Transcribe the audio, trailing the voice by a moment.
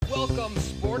Welcome,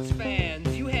 sports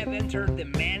fans. You have entered the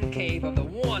man cave of the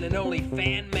one and only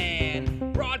Fan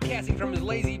Man, broadcasting from his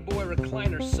lazy boy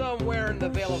recliner somewhere in the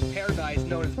Vale of Paradise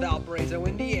known as Valparaiso,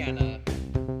 Indiana.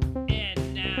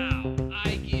 And now,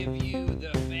 I give you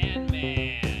the Fan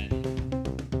Man.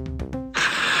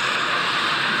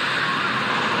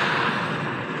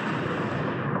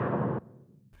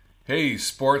 Hey,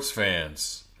 sports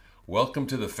fans. Welcome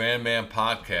to the Fan Man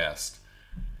Podcast.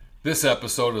 This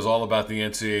episode is all about the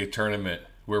NCAA tournament,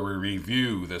 where we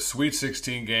review the Sweet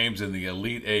 16 games and the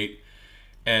Elite Eight,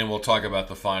 and we'll talk about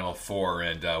the Final Four.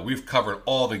 And we've covered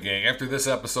all the games. After this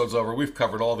episode's over, we've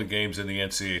covered all the games in the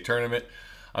NCAA tournament.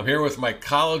 I'm here with my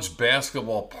college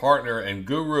basketball partner and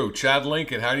guru, Chad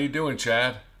Lincoln. How are you doing,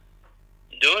 Chad?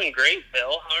 Doing great,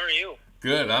 Bill. How are you?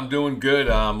 Good. I'm doing good.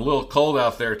 I'm a little cold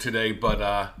out there today,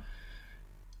 but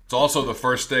it's also the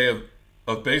first day of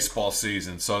baseball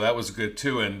season, so that was good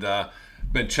too. And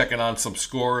been checking on some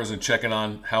scores and checking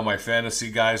on how my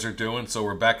fantasy guys are doing. So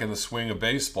we're back in the swing of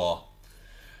baseball.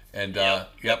 And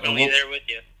definitely there with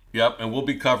you. Yep, and we'll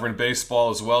be covering baseball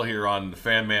as well here on the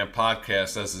Fan Man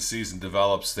Podcast as the season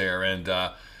develops there. And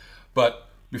but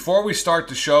before we start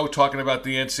the show, talking about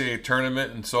the NCAA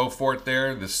tournament and so forth,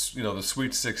 there, this the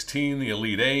Sweet 16, the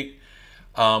Elite Eight,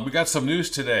 we got some news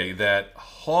today that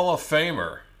Hall of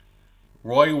Famer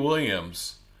Roy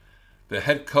Williams, the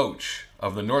head coach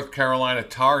of the North Carolina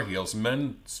Tar Heels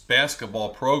men's basketball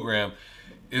program,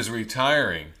 is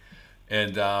retiring.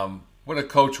 And what a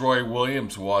coach Roy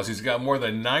Williams was. He's got more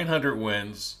than 900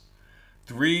 wins,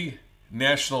 3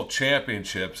 national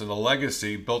championships, and a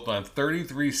legacy built on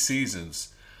 33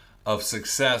 seasons of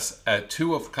success at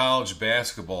 2 of college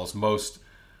basketball's most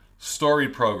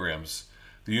storied programs,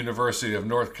 the University of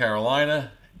North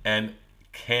Carolina and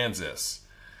Kansas.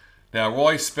 Now,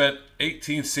 Roy spent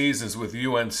 18 seasons with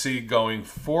UNC, going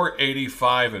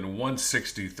 485 and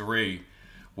 163,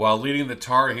 while leading the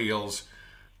Tar Heels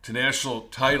to national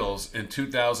titles in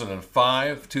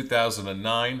 2005,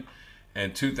 2009,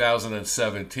 and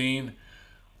 2017.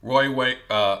 Roy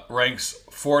ranks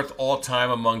 4th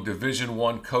all-time among Division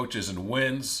I coaches in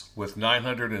wins, with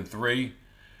 903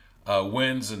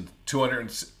 wins and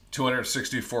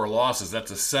 264 losses.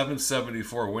 That's a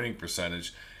 774 winning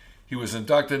percentage. He was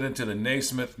inducted into the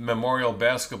Naismith Memorial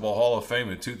Basketball Hall of Fame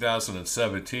in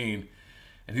 2017,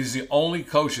 and he's the only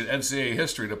coach in NCAA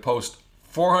history to post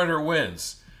 400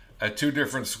 wins at 2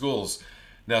 different schools.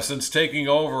 Now, since taking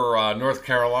over North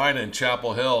Carolina and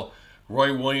Chapel Hill,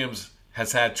 Roy Williams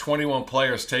has had 21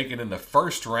 players taken in the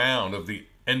first round of the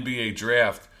NBA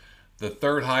draft, the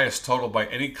 3rd highest total by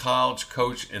any college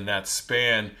coach in that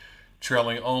span,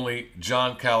 trailing only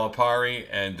John Calipari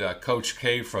and Coach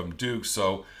K from Duke.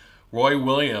 So Roy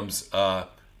Williams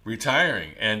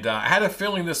retiring. And I had a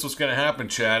feeling this was going to happen,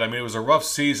 Chad. I mean, it was a rough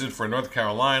season for North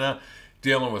Carolina,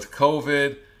 dealing with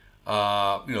COVID.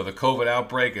 The COVID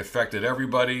outbreak affected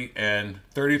everybody. And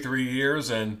 33 years,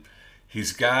 and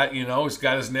he's got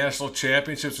his national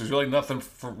championships. There's really nothing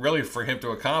for him to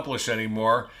accomplish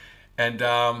anymore. And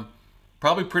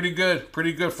probably pretty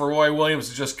good for Roy Williams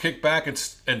to just kick back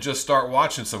and just start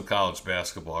watching some college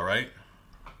basketball, right?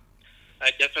 I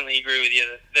definitely agree with you.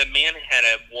 The man had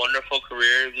a wonderful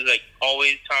career. It was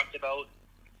always talked about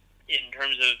in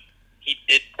terms of he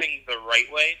did things the right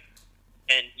way,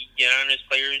 and he get on his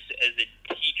players as a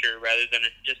teacher rather than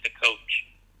just a coach.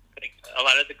 A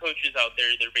lot of the coaches out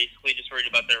there, they're basically just worried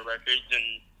about their records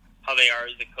and how they are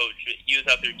as a coach. He was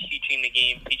out there teaching the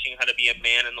game, teaching how to be a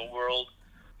man in the world,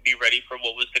 be ready for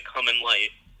what was to come in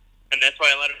life, and that's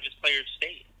why a lot of his players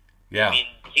stayed. Yeah. I mean,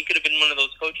 he could have been one of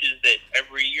those coaches that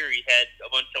every year he had a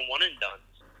bunch of one-and-dones.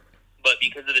 But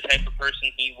because of the type of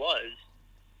person he was,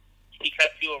 he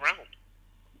kept you around.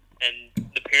 And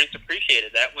the parents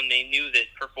appreciated that when they knew that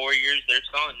for 4 years their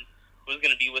son was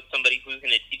going to be with somebody who was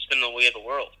going to teach them the way of the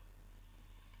world.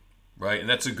 Right, and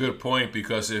that's a good point,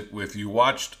 because if you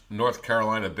watched North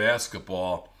Carolina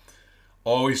basketball,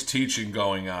 always teaching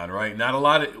going on, right? Not a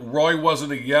lot Roy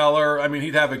wasn't a yeller. I mean,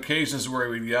 he'd have occasions where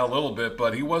he would yell a little bit,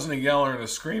 but he wasn't a yeller and a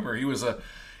screamer. He was a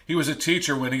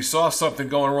teacher. When he saw something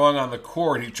going wrong on the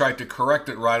court, he tried to correct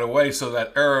it right away so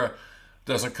that error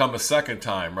doesn't come a second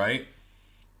time, right?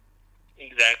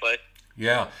 Exactly.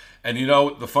 Yeah, and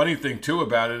the funny thing too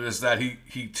about it is that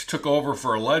he took over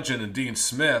for a legend in Dean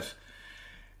Smith.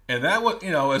 And that was,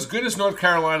 as good as North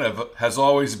Carolina has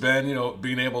always been,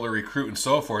 being able to recruit and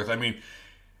so forth. I mean,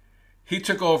 he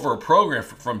took over a program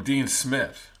from Dean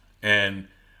Smith, and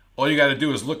all you got to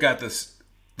do is look at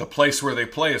the place where they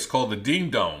play. It's called the Dean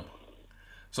Dome.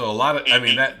 So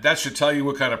that should tell you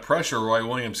what kind of pressure Roy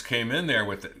Williams came in there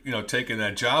with, taking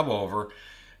that job over.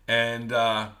 and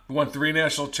won 3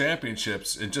 national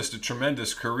championships, and just a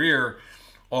tremendous career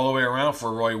all the way around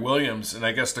for Roy Williams. And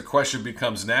I guess the question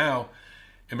becomes now,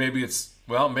 and maybe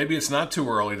it's not too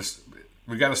early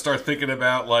we got to start thinking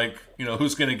about, like,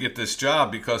 who's going to get this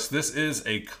job, because this is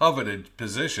a coveted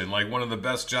position, like one of the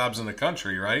best jobs in the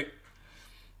country, right?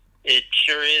 It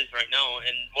sure is right now.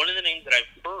 And one of the names that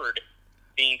I've heard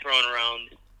being thrown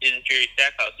around is Jerry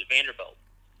Stackhouse at Vanderbilt.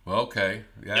 Well, okay,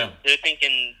 yeah. They're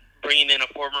thinking bringing in a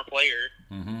former player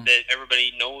that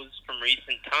everybody knows from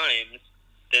recent times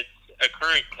that's a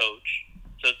current coach.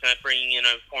 So it's not bringing in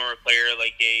a former player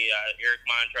like a Eric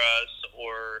Montross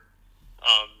or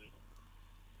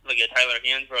like a Tyler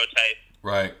Hansbrough type,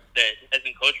 right, that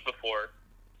hasn't coached before,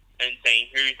 and saying,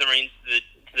 here's the reins to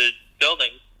the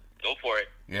building, go for it.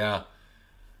 Yeah.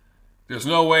 There's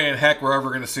no way in heck we're ever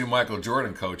going to see Michael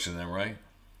Jordan coaching them, right?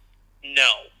 No.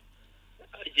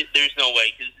 There's no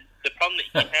way, because the problem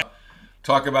that you have...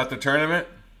 Talk about the tournament?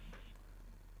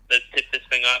 Let's tip this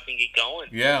thing off and get going.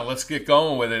 Yeah, let's get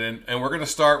going with it. And we're going to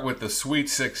start with the Sweet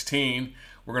 16.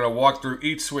 We're going to walk through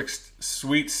each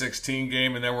Sweet 16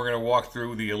 game, and then we're going to walk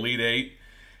through the Elite 8.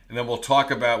 And then we'll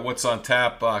talk about what's on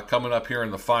tap coming up here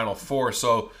in the Final Four.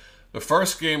 So the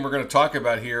first game we're going to talk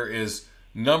about here is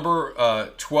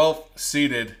number 12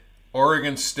 seeded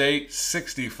Oregon State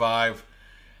 65,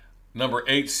 number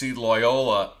 8 seed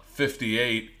Loyola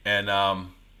 58. And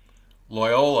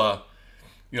Loyola,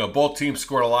 both teams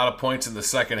scored a lot of points in the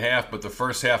second half, but the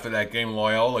first half of that game,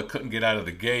 Loyola couldn't get out of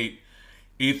the gate.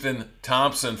 Ethan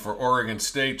Thompson for Oregon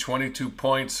State, 22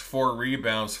 points, 4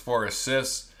 rebounds, 4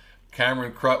 assists.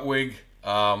 Cameron Krutwig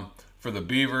for the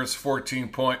Beavers, for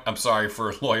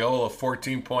Loyola,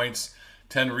 14 points,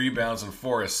 10 rebounds, and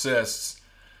 4 assists.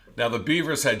 Now, the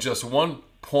Beavers had just 1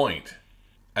 point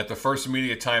at the first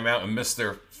media timeout and missed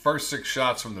their first 6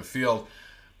 shots from the field,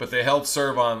 but they held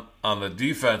serve on the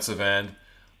defensive end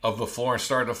of the floor and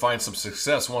started to find some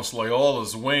success once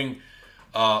Loyola's wing,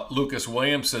 Lucas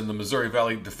Williamson, the Missouri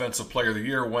Valley Defensive Player of the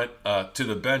Year, went to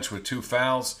the bench with 2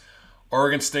 fouls.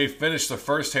 Oregon State finished the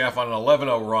first half on an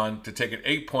 11-0 run to take an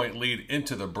 8-point lead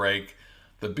into the break.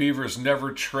 The Beavers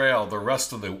never trailed the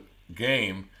rest of the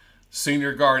game.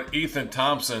 Senior guard Ethan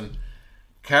Thompson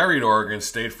carried Oregon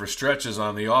State for stretches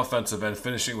on the offensive end,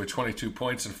 finishing with 22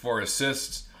 points and 4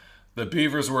 assists. The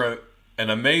Beavers were an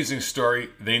amazing story.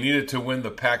 They needed to win the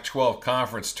Pac-12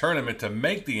 conference tournament to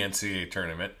make the NCAA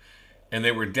tournament, and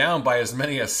they were down by as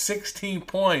many as 16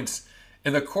 points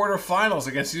in the quarterfinals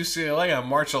against UCLA on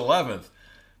March 11th.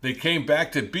 They came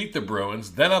back to beat the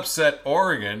Bruins, then upset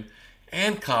Oregon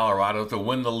and Colorado to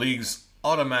win the league's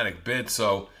automatic bid.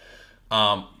 So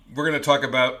we're going to talk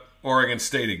about Oregon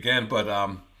State again,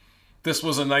 but this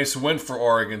was a nice win for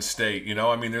Oregon State.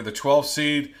 They're the 12th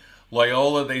seed.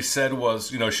 Loyola, they said, was,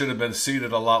 should have been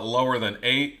seeded a lot lower than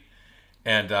 8.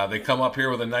 And they come up here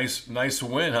with a nice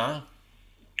win, huh?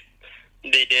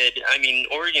 They did.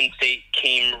 Oregon State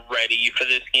came ready for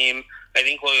this game. I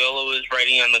think Loyola was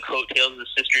riding on the coattails of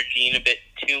Sister Jean a bit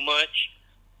too much,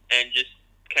 and just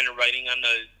kind of riding on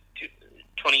the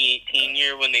 2018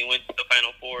 year when they went to the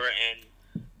Final Four, and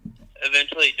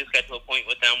eventually it just got to a point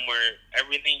with them where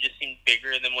everything just seemed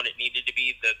bigger than what it needed to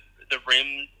be. The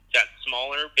rim got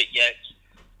smaller, but yet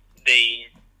they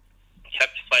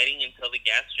kept fighting until the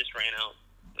gas just ran out.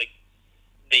 Like,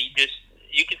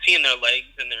 you could see in their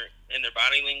legs and their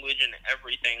body language and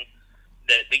everything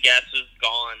that the gas was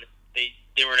gone.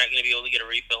 They were not going to be able to get a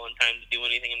refill in time to do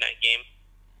anything in that game.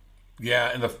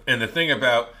 Yeah, and the thing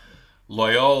about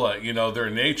Loyola, their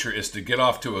nature is to get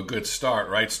off to a good start,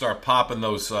 right? Start popping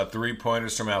those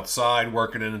 3-pointers from outside,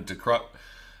 working it into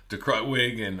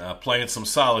Krutwig and playing some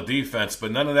solid defense.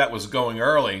 But none of that was going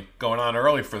on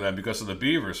early for them because of the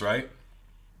Beavers, right?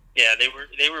 Yeah, they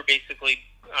were basically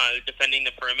defending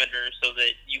the perimeter so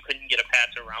that you couldn't get a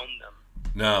pass around them.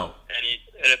 No. And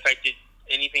it affected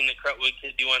anything that Krutwig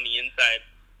could do on the inside.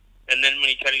 And then when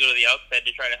he tried to go to the outside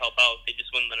to try to help out, they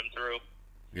just wouldn't let him through.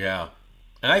 Yeah.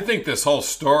 And I think this whole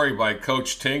story by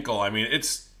Coach Tinkle,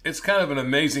 it's kind of an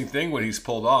amazing thing what he's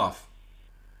pulled off.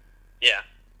 Yeah.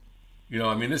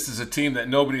 This is a team that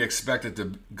nobody expected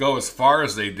to go as far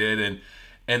as they did,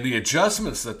 and the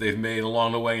adjustments that they've made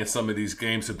along the way in some of these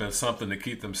games have been something to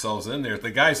keep themselves in there.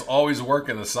 The guy's always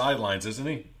working the sidelines, isn't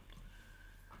he?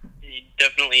 He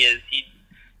definitely is.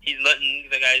 He's letting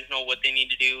the guys know what they need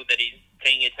to do, that he's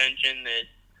paying attention, that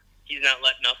he's not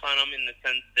letting up on them in the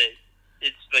sense that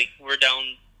it's like, we're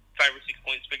down 5 or 6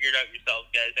 points, figure it out yourselves,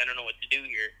 guys. I don't know what to do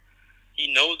here.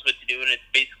 He knows what to do, and it's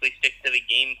basically stick to the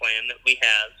game plan that we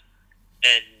have,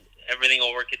 and everything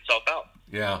will work itself out.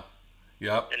 Yeah.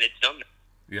 Yep. And it's done.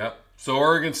 Yep. So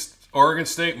Oregon Oregon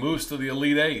State moves to the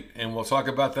Elite Eight, and we'll talk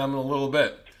about them in a little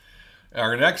bit.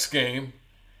 Our next game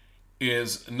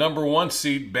is number 1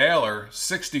 seed Baylor,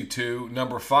 62,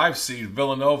 number 5 seed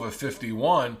Villanova,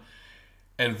 51.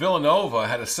 And Villanova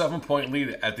had a 7-point lead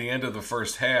at the end of the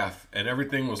first half, and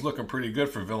everything was looking pretty good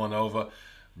for Villanova.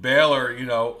 Baylor,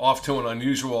 off to an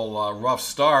unusual rough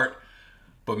start.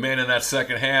 But, man, in that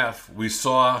second half, we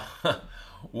saw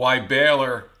why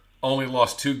Baylor only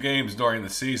lost 2 games during the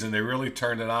season. They really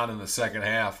turned it on in the second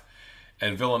half.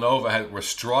 And Villanova were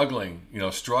struggling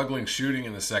shooting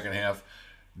in the second half.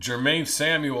 Jermaine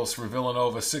Samuels for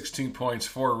Villanova, 16 points,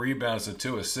 4 rebounds, and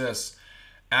 2 assists.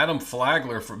 Adam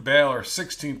Flagler for Baylor,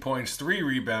 16 points, 3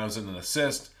 rebounds, and an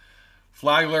assist.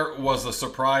 Flagler was the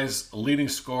surprise leading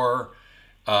scorer.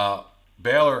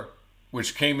 Baylor,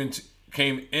 which came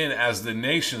in as the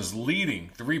nation's leading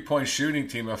 3-point shooting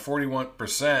team at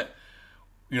 41%,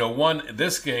 won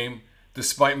this game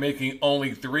despite making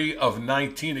only 3 of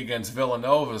 19 against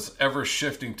Villanova's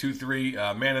ever-shifting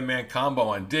 2-3 man-to-man combo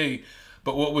on D.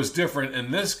 But what was different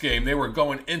in this game, they were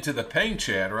going into the paint,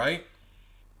 Chad, right?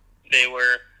 They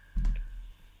were.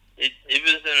 It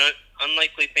was an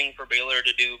unlikely thing for Baylor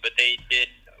to do, but they did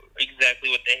exactly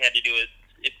what they had to do.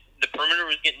 If the perimeter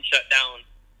was getting shut down,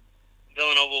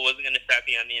 Villanova wasn't going to stop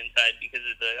you on the inside because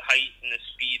of the height and the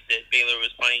speed that Baylor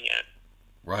was playing at.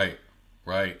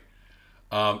 Right.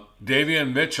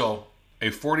 Davion Mitchell, a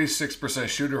 46%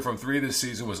 shooter from 3 this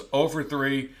season, was 0 for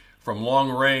 3 from long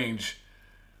range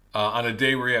on a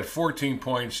day where he had 14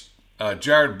 points.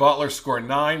 Jared Butler scored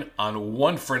 9 on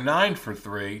 1 for 9 for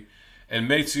 3, and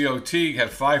Maceo Teague had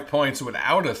 5 points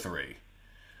without a 3.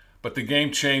 But the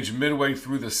game changed midway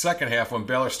through the second half when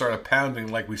Baylor started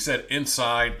pounding, like we said,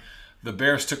 inside. The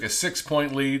Bears took a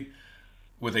 6-point lead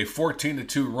with a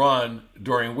 14-2 run,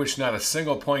 during which not a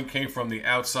single point came from the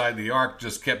outside the arc,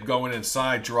 just kept going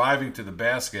inside, driving to the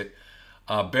basket.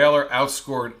 Baylor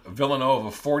outscored Villanova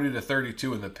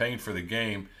 40-32 in the paint for the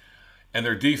game, and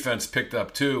their defense picked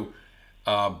up too.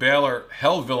 Baylor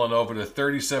held Villanova to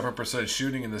 37%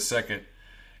 shooting in the second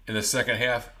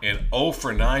half and 0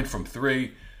 for 9 from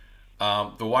 3.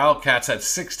 The Wildcats had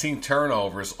 16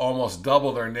 turnovers, almost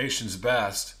double their nation's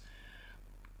best.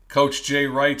 Coach Jay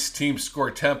Wright's team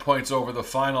scored 10 points over the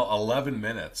final 11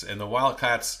 minutes, and the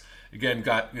Wildcats again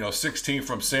got 16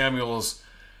 from Samuels,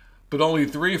 but only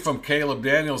 3 from Caleb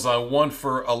Daniels on 1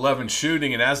 for 11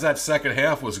 shooting. And as that second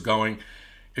half was going,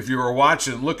 if you were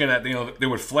watching, looking at, they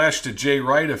would flash to Jay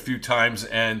Wright a few times,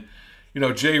 and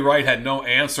Jay Wright had no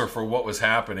answer for what was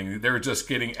happening. They were just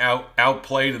getting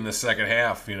outplayed in the second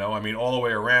half. All the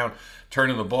way around,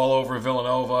 turning the ball over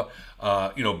Villanova.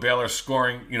 Baylor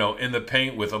scoring, in the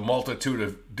paint with a multitude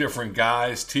of different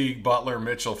guys. Teague, Butler,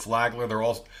 Mitchell, Flagler. They're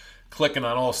all clicking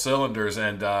on all cylinders.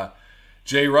 And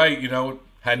Jay Wright,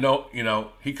 had no,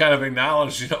 he kind of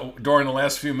acknowledged, during the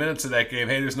last few minutes of that game,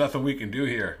 hey, there's nothing we can do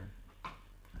here.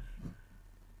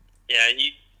 Yeah,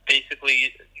 he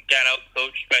basically got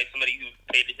out-coached by somebody who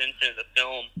paid attention to the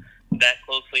film that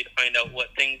closely to find out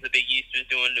what things the Big East was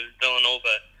doing to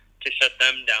Villanova to shut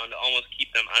them down, to almost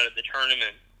keep them out of the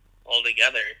tournament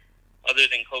altogether, other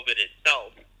than COVID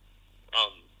itself.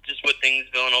 Just what things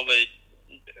Villanova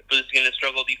was going to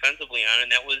struggle defensively on,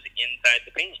 and that was inside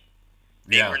the paint.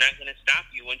 They were not going to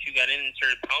stop you once you got in and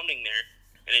started pounding there,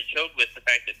 and it showed with the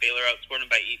fact that Baylor outscored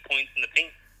them by 8 points in the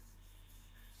paint.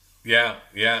 Yeah,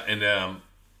 and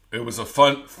it was a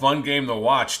fun game to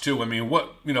watch too.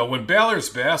 When Baylor's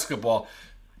basketball,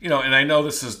 and I know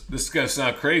this is going to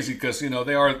sound crazy because they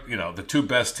are the 2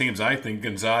 best teams, I think,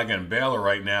 Gonzaga and Baylor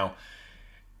right now.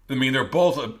 They're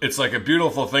both. It's like a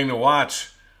beautiful thing to watch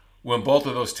when both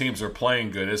of those teams are playing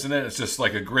good, isn't it? It's just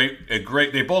like a great.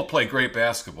 They both play great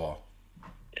basketball.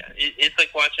 Yeah, it's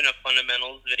like watching a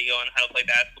fundamentals video on how to play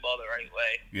basketball the right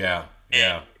way. Yeah.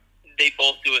 They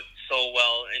both do it so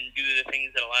well and do the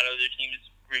things that a lot of other teams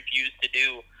refuse to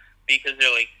do because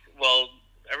they're like, well,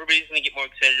 everybody's going to get more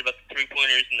excited about the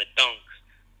 3-pointers and the dunks,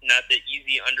 not the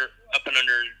easy up and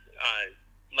under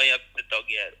layups that they'll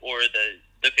get, or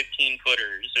the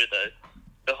 15-footers, or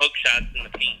the hook shots in the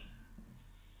paint.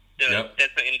 That's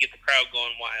not going to get the crowd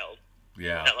going wild.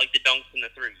 Yeah. Not like the dunks and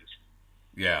the threes.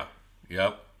 Yeah.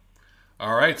 Yep.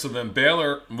 All right, so then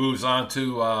Baylor moves on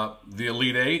to the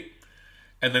Elite Eight.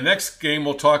 And the next game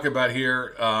we'll talk about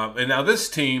here, and now this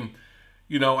team,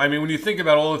 when you think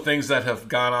about all the things that have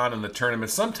gone on in the tournament,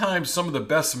 sometimes some of the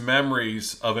best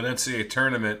memories of an NCAA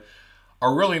tournament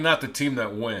are really not the team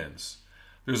that wins.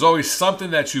 There's always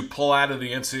something that you pull out of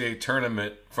the NCAA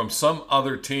tournament from some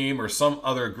other team or some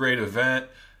other great event,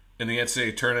 in the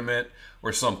NCAA tournament,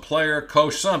 or some player,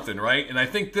 coach, something, right? And I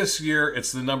think this year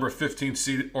it's the number 15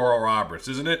 seed Oral Roberts,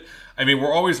 isn't it? I mean,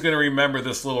 we're always going to remember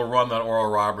this little run that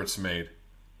Oral Roberts made.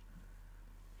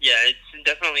 Yeah, it's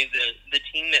definitely the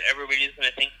team that everybody's going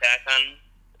to think back on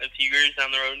a few years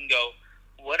down the road and go,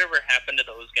 whatever happened to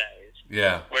those guys?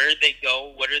 Yeah. Where did they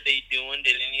go? What are they doing?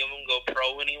 Did any of them go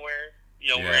pro anywhere?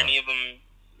 Were any of them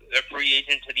a free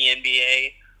agent to the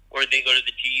NBA? Or did they go to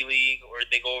the G League? Or did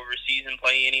they go overseas and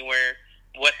play anywhere?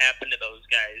 What happened to those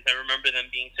guys? I remember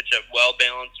them being such a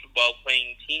well-balanced,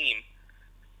 well-playing team.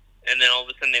 And then all of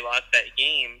a sudden they lost that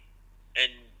game.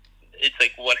 And it's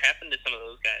like, what happened to some of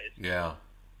those guys? Yeah.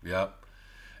 Yep.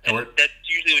 And that's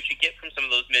usually what you get from some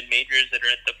of those mid-majors that are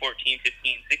at the 14,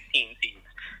 15, 16 seeds.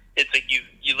 It's like you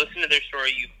listen to their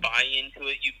story, you buy into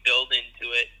it, you build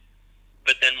into it,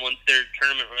 but then once their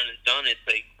tournament run is done, it's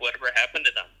like, whatever happened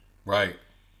to them?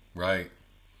 Right.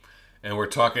 And we're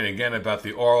talking again about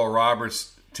the Oral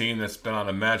Roberts team that's been on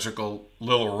a magical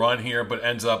little run here, but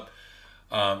ends up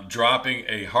dropping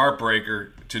a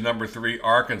heartbreaker to number 3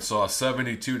 Arkansas,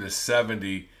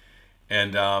 72-70.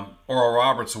 And Oral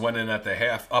Roberts went in at the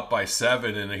half up by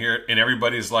 7, and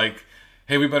everybody's like,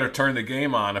 "Hey, we better turn the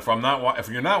game on." If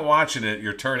you're not watching it,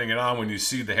 you're turning it on when you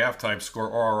see the halftime score.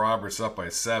 Oral Roberts up by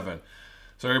 7.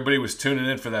 So everybody was tuning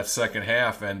in for that second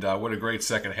half, and what a great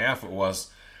second half it was.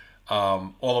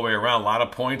 All the way around, a lot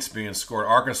of points being scored.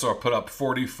 Arkansas put up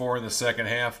 44 in the second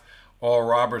half. Oral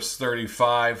Roberts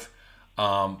 35.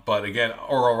 But again,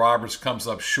 Oral Roberts comes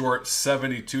up short,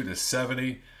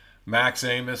 72-70. Max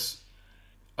Amos,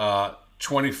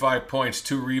 25 points,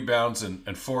 2 rebounds,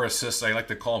 and 4 assists. I like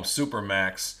to call him Super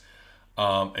Max.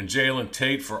 And Jalen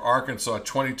Tate for Arkansas,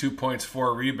 22 points,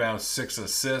 4 rebounds, 6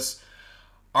 assists.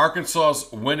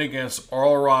 Arkansas's win against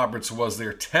Oral Roberts was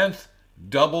their 10th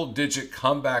double-digit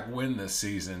comeback win this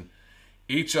season.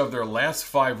 Each of their last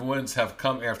 5 wins have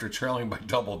come after trailing by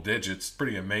double digits.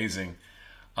 Pretty amazing.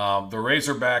 The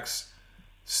Razorbacks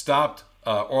stopped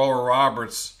Oral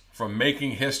Roberts from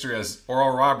making history, as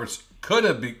Oral Roberts could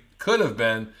have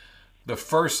been the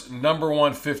first number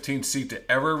 1 15 seed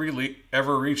to ever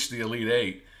reach the Elite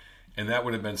Eight, and that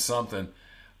would have been something.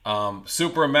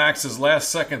 Super Max's last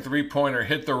second 3-pointer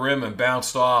hit the rim and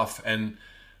bounced off, and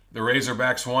the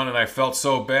Razorbacks won. And I felt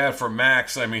so bad for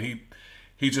Max. I mean,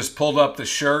 he just pulled up the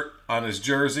shirt on his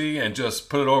jersey and just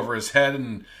put it over his head,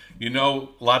 and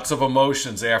lots of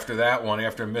emotions after that one,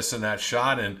 after missing that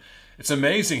shot. And it's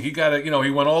amazing. He got it.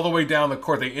 He went all the way down the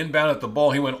court. They inbounded the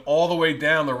ball. He went all the way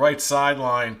down the right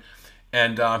sideline,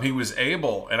 and he was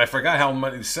able. And I forgot how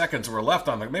many seconds were left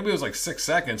on. Maybe it was like 6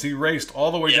 seconds. He raced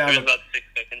all the way down. Yeah, about 6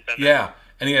 seconds. Yeah,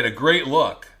 and he had a great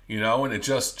look. And it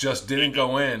just didn't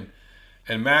go in.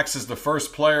 And Max is the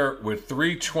first player with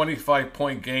 3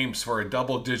 25-point games for a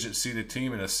double-digit seeded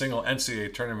team in a single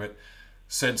NCAA tournament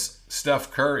since Steph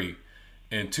Curry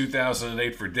in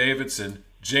 2008 for Davidson.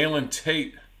 Jalen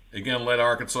Tate again led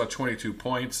Arkansas 22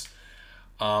 points.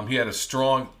 He had a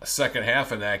strong second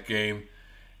half in that game.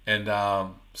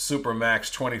 And Super Max,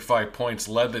 25 points,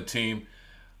 led the team.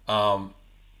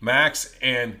 Max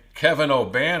and Kevin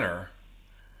O'Banner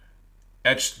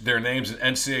etched their names in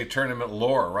NCAA tournament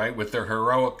lore, right, with their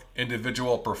heroic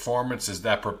individual performances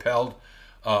that propelled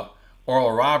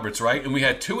Oral Roberts, right? And we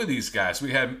had 2 of these guys.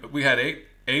 We had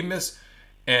Amos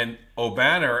and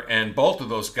O'Banner, and both of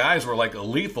those guys were like a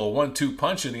lethal 1-2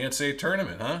 punch in the NCAA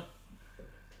tournament, huh?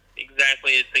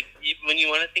 Exactly. It's like when you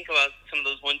want to think about some of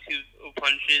those 1-2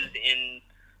 punches in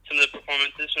some of the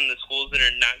performances from the schools that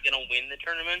are not going to win the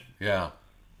tournament. Yeah.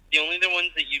 The only other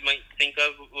ones that you might think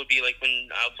of would be like when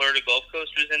Florida Gulf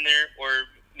Coast was in there, or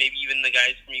maybe even the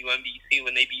guys from UMBC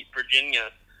when they beat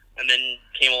Virginia and then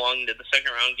came along to the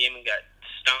second round game and got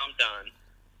stomped on.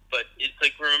 But it's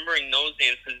like remembering those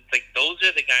names, because it's like those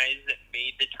are the guys that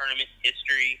made the tournament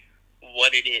history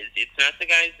what it is. It's not the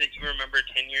guys that you remember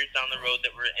 10 years down the road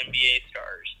that were NBA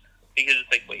stars, because it's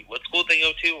like, wait, what school did they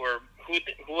go to, or who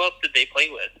else did they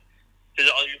play with? Because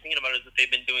all you're thinking about is what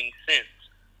they've been doing since.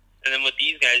 And then with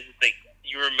these guys, it's like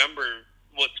you remember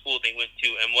what school they went to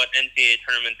and what NCAA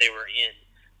tournament they were in.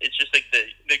 It's just like the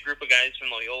group of guys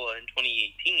from Loyola in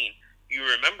 2018. You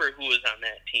remember who was on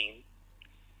that team.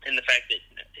 And the fact that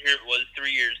here it was 3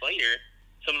 years later,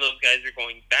 some of those guys are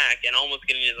going back and almost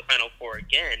getting to the Final Four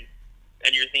again.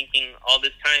 And you're thinking all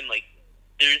this time, like,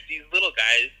 there's these little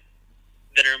guys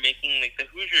that are making, like, the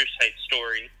Hoosiers type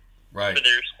story right. for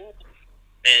their school.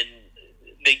 And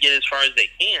they get as far as they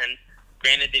can.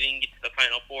 Granted, they didn't get to the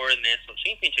Final Four in the national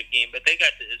championship game, but they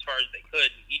got to as far as they could.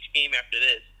 Each game after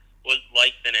this was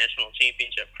like the national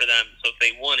championship for them. So if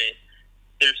they won it,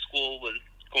 their school was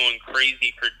going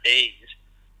crazy for days.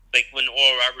 Like when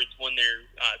Oral Roberts won their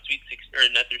Sweet Six, or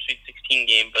not their Sweet 16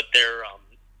 game, but their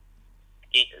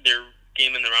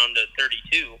game in the round of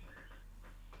 32.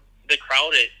 The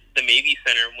crowd at the Mabee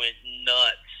Center went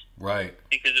nuts. Right.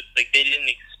 Because it's like they didn't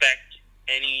expect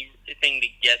anything to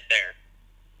get there,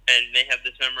 and they have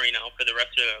this memory now for the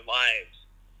rest of their lives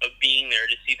of being there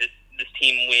to see this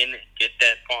team win and get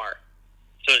that far.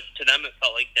 So to them, it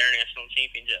felt like their national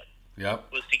championship.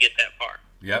 Yep. Was to get that far.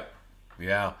 Yep.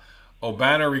 Yeah.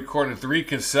 O'Banner recorded 3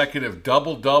 consecutive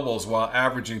double-doubles while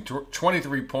averaging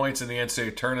 23 points in the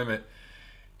NCAA tournament.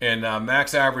 And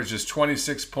Max averages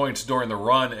 26 points during the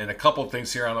run. And a couple of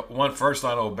things here. First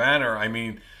on O'Banner, I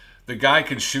mean, the guy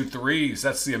can shoot threes.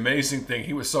 That's the amazing thing.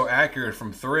 He was so accurate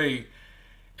from 3.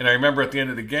 And I remember at the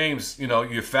end of the games,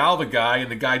 you foul the guy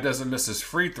and the guy doesn't miss his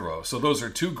free throw. So those are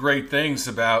 2 great things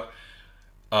about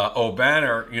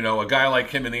O'Banner. A guy like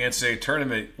him in the NCAA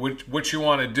tournament. What you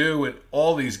want to do in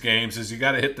all these games is you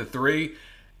got to hit the 3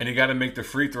 and you got to make the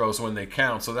free throws when they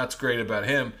count. So that's great about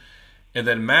him. And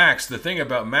then Max, the thing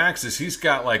about Max is he's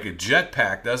got like a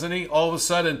jetpack, doesn't he? All of a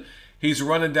sudden, he's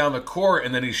running down the court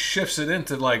and then he shifts it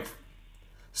into like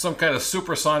some kind of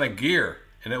supersonic gear.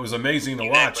 And it was amazing to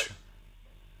watch.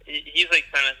 He's like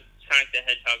Sonic the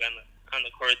Hedgehog on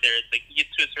the court there. It's like he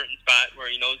gets to a certain spot where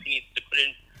he knows he needs to put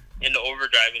it into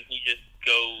overdrive and he just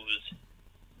goes.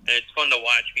 And it's fun to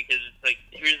watch because it's like,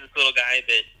 here's this little guy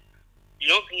that you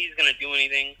don't think he's going to do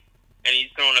anything, and he's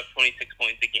throwing up 26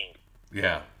 points a game.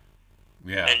 Yeah.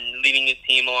 Yeah. And leading his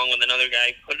team along with another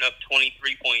guy putting up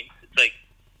 23 points. It's like,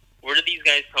 where did these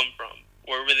guys come from?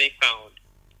 Where were they found?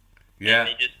 Yeah. And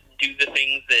they just do the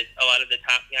things that a lot of the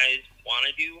top guys want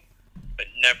to do, but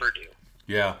never do.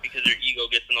 Yeah. Because their ego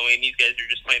gets in the way, and these guys are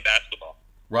just playing basketball.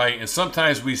 Right. And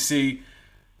sometimes we see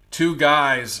 2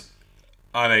 guys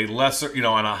on a lesser,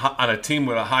 on a team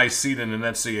with a high seed in an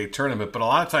NCAA tournament, but a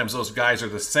lot of times those guys are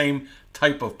the same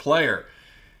type of player.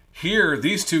 Here,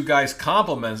 these 2 guys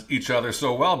complement each other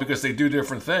so well because they do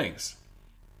different things.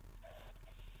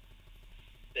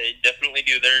 They definitely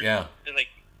do. They're like,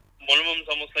 one of them's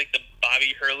almost like the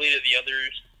Bobby Hurley to the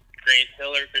other's Grant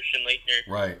Hill or Christian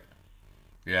Laettner. Right.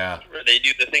 Yeah. Where they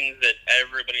do the things that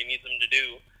everybody needs them to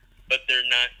do, but they're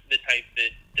not the type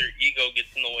that their ego gets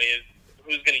in the way of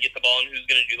who's going to get the ball and who's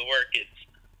going to do the work. It's,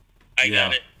 I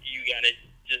got it, you got it,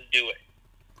 just do it.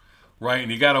 Right,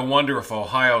 and you got to wonder if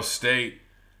Ohio State,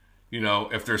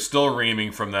 if they're still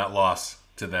reaming from that loss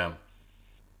to them.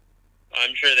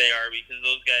 I'm sure they are, because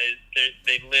those guys,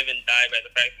 they live and die by the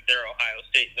fact that they're Ohio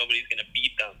State. Nobody's going to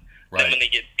beat them. Right. Then when they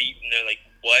get beaten, they're like,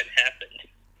 what happened?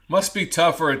 Must be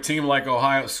tough for a team like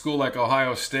school like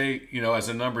Ohio State, as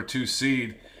a number 2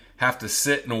 seed, have to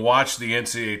sit and watch the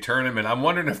NCAA tournament. I'm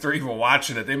wondering if they're even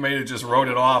watching it. They may have just wrote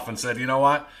it off and said, you know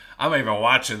what, I'm not even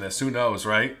watching this. Who knows,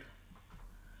 right?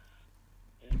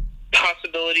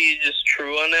 Possibility is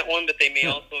true on that one, but they may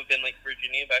also have been like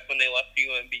Virginia back when they left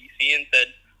UMBC and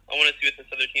said, I want to see what this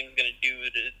other team is going to do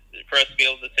for us to be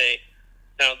able to say,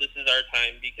 now this is our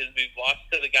time, because we've lost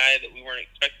to the guy that we weren't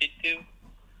expected to.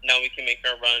 Now we can make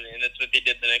our run, and that's what they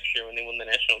did the next year when they won the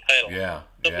national title. Yeah.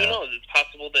 So who knows? It's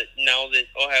possible that now that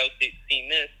Ohio State's seen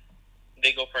this,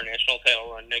 they go for a national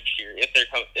title run next year if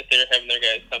they're having their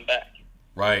guys come back.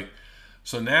 Right.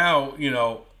 So now,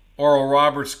 Oral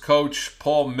Roberts coach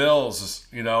Paul Mills,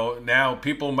 now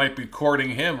people might be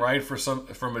courting him, right,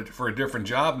 for a different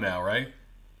job now, right?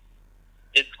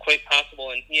 It's quite possible,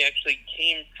 and he actually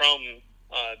came from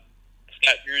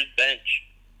Scott Drew's bench.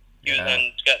 He was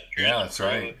on Scott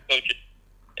Drew's coach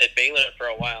at Baylor for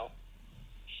a while.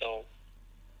 So,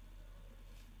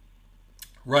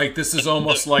 right, this is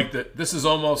almost like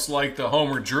the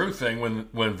Homer Drew thing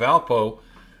when Valpo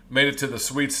made it to the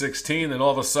Sweet 16, and all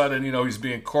of a sudden, he's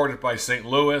being courted by St.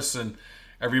 Louis, and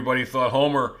everybody thought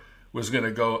Homer was going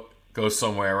to go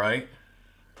somewhere, right?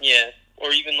 Yeah,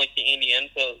 or even like the Andy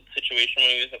Enfield situation when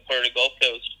he was at Florida Gulf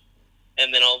Coast,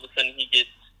 and then all of a sudden he gets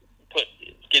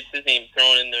his name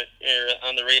thrown in the air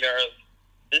on the radar of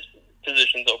this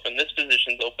position's open, this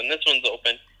position's open, this one's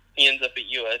open. He ends up at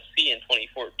USC in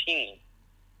 2014,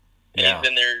 and he's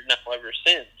been there now ever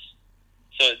since.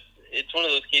 So it's one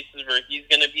of those cases where he's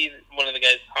going to be one of the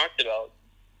guys talked about,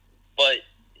 but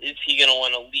is he going to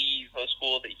want to leave a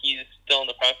school that he's still in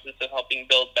the process of helping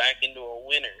build back into a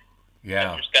winner?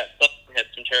 Yeah. After Scott Sutton had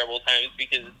some terrible times,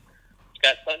 because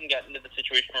Scott Sutton got into the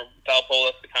situation where Valpo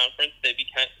left the conference. They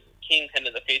became kind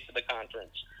of the face of the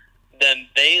conference. Then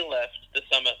they left the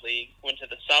Summit League, went to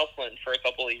the Southland for a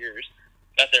couple of years,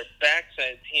 got their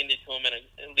backsides handed to them in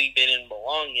a league they didn't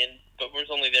belong in, but was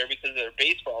only there because of their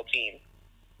baseball team.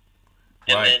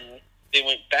 And then they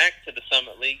went back to the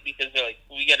Summit League because they're like,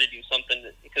 we got to do something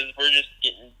because we're just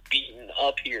getting beaten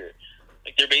up here.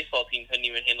 Like, their baseball team couldn't even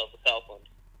even handle the Southland.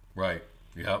 Right.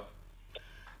 Yep.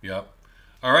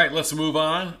 All right, let's move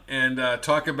on and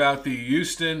talk about the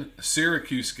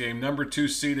Houston-Syracuse game. Number 2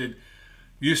 seeded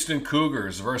Houston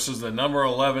Cougars versus the number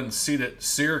 11 seeded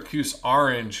Syracuse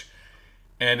Orange.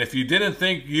 And if you didn't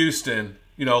think Houston,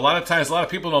 a lot of times, a lot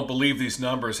of people don't believe these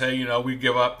numbers. Hey, we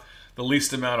give up the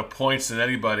least amount of points than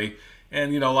anybody.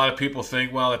 And, a lot of people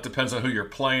think, well, it depends on who you're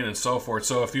playing and so forth.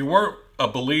 So if you weren't a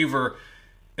believer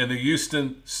in the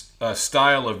Houston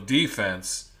style of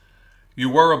defense, you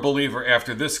were a believer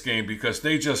after this game because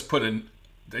they just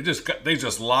they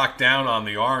just locked down on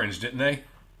the Orange, didn't they?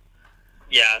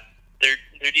 Yeah, their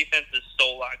defense is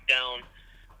so locked down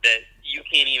that you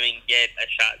can't even get a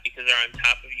shot because they're on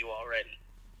top of you already.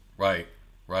 Right.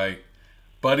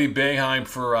 Buddy Boeheim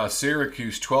for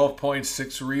Syracuse, 12 points,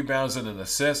 6 rebounds, and an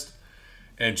assist.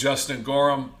 And Justin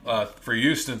Gorham for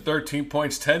Houston, 13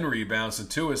 points, 10 rebounds, and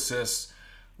 2 assists.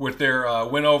 With their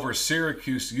win over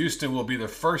Syracuse, Houston will be the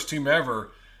first team ever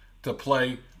to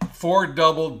play 4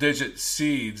 double-digit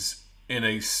seeds in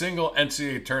a single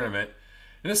NCAA tournament.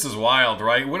 And this is wild,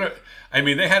 right?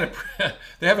 They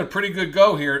have a pretty good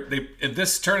go here. In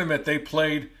this tournament, they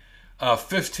played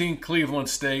 15 Cleveland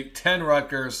State, 10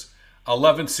 Rutgers,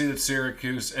 11 seeded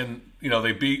Syracuse, and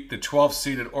they beat the 12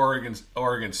 seeded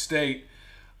Oregon State.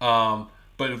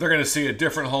 But they're going to see a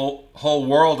different whole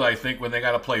world, I think, when they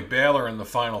got to play Baylor in the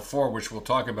Final Four, which we'll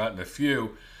talk about in a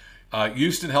few.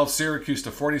 Houston held Syracuse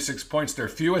to 46 points, their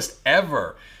fewest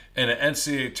ever in an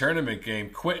NCAA tournament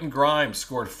game. Quentin Grimes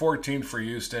scored 14 for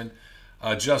Houston.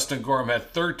 Justin Gorham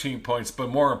had 13 points, but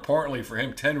more importantly for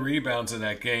him, 10 rebounds in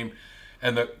that game.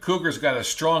 And the Cougars got a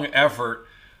strong effort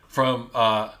from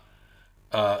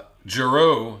Dejan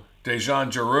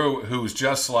Giroux, who's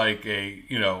just like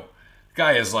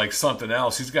guy is like something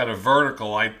else. He's got a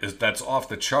vertical that's off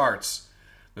the charts.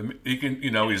 He can,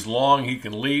 he's long. He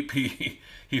can leap.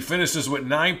 He finishes with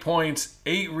 9 points,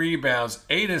 8 rebounds,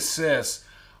 8 assists,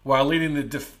 while leading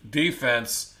the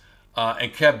defense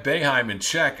and kept Boeheim in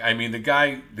check. I mean, the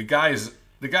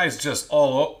guy's just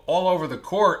all over the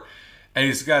court, and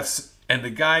the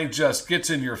guy just gets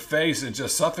in your face and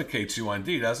just suffocates you on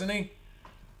D, doesn't he?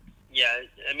 Yeah,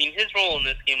 I mean, his role in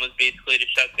this game was basically to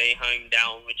shut Boeheim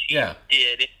down, which he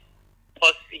did.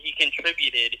 Plus, he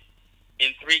contributed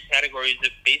in 3 categories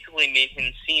that basically made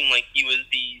him seem like he was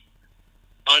the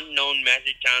unknown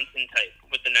Magic Johnson type,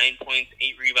 with the 9 points,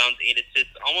 8 rebounds, 8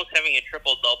 assists, almost having a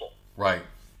triple-double. Right.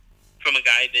 From a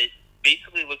guy that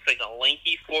basically looks like a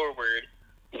lanky forward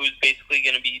who's basically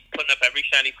going to be putting up every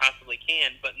shot he possibly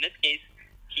can, but in this case,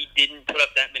 he didn't put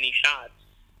up that many shots.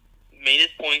 Made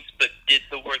his points, but did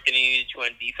the work that he needed to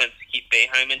on defense to keep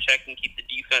Boeheim in check and keep the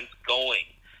defense going,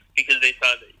 because they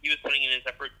saw that he was putting in his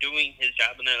effort, doing his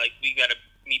job, and they're like, we got to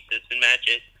meet this and match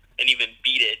it and even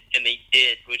beat it, and they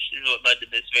did, which is what led to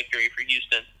this victory for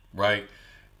Houston. Right,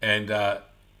 and the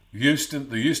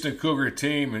Houston Cougar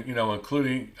team,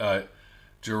 including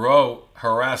Giroux,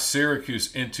 harassed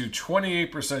Syracuse into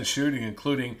 28% shooting,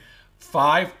 including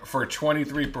 5 for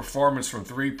 23 performance from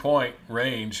 3-point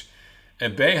range.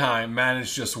 And Boeheim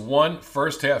managed just 1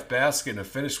 first-half basket and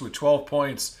finished with 12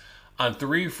 points on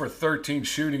 3 for 13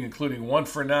 shooting, including 1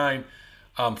 for 9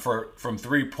 from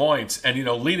 3 points. And,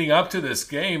 leading up to this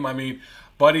game,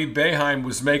 Buddy Boeheim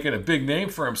was making a big name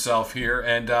for himself here.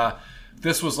 And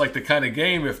this was like the kind of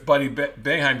game, if Buddy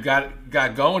Boeheim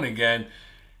got going again,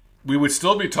 we would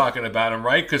still be talking about him,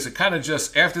 right? Because it kind of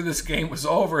just, after this game was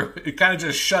over, it kind of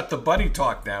just shut the Buddy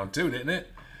talk down too, didn't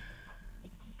it?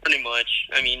 Pretty much.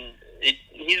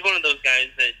 He's one of those guys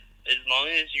that as long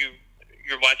as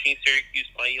you're watching Syracuse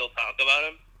play, you'll talk about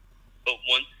him. But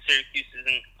once Syracuse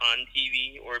isn't on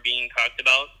TV or being talked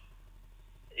about,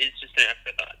 it's just an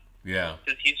afterthought. Yeah.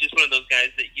 Because he's just one of those guys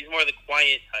that he's more the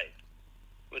quiet type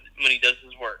when he does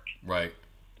his work. Right.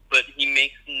 But he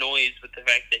makes noise with the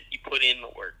fact that he put in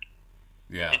the work.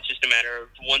 Yeah. It's just a matter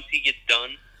of once he gets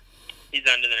done, he's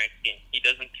on to the next game. He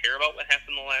doesn't care about what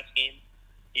happened in the last game.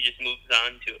 He just moves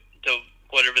on to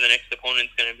whatever the next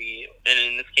opponent's going to be. And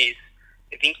in this case,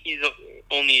 I think he's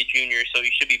only a junior, so he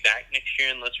should be back next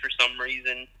year unless for some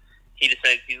reason he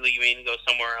decides he's leaving to go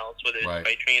somewhere else, whether it's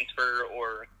by transfer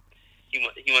or he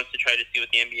wants to try to see what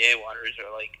the NBA waters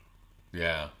are like.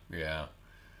 Yeah.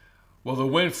 Well, the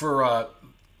win for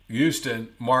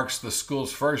Houston marks the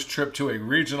school's first trip to a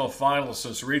regional final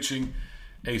since reaching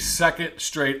a second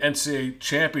straight NCAA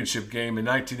championship game in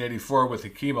 1984 with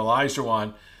Hakeem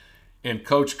Olajuwon and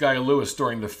Coach Guy Lewis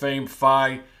during the famed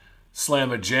Phi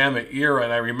Slamma Jamma era.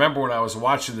 And I remember when I was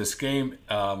watching this game,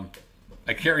 I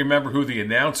can't remember who the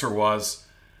announcer was,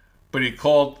 but he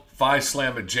called Phi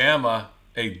Slamma Jamma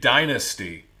a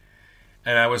dynasty.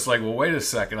 And I was like, well, wait a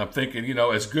second. I'm thinking,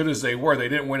 as good as they were, they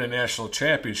didn't win a national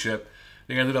championship.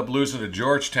 They ended up losing to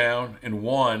Georgetown and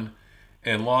won,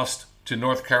 and lost to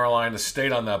North Carolina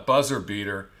State on that buzzer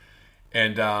beater.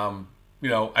 And,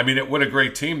 what a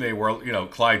great team they were.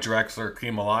 Clyde Drexler,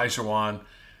 Keem Olajuwon,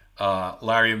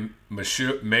 Larry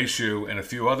Minshew, and a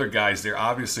few other guys there,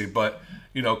 obviously. But,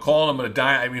 calling them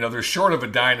they're short of a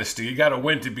dynasty. You got to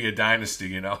win to be a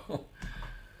dynasty, Well,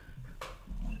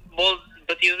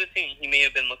 but the other thing he may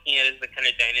have been looking at is the kind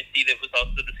of dynasty that was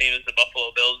also the same as the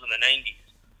Buffalo Bills in the 90s.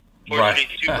 Right.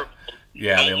 Super Bowl.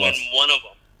 Yeah, they won one of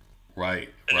them. Right,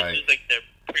 and right. This is like the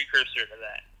precursor to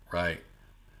that. Right.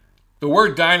 The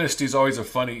word dynasty is always a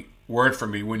funny word for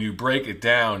me. When you break it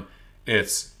down,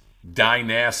 it's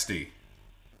dynasty.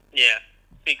 Yeah,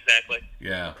 exactly.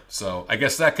 Yeah, so I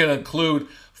guess that can include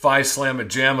Phi Slamma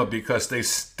Jamma, because they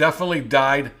definitely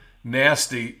died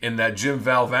nasty in that Jim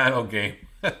Valvano game,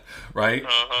 right?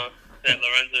 Uh-huh. That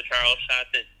Lorenzo Charles shot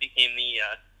that became the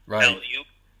right. alley-oop.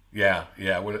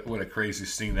 Yeah. What a crazy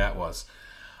scene that was.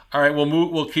 All right,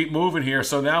 we'll keep moving here.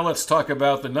 So now let's talk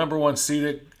about the number 1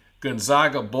 seeded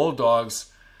Gonzaga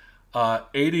Bulldogs,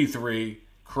 83,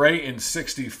 Creighton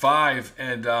 65,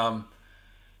 and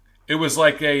it was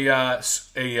like I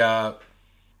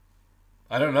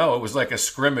don't know, it was like a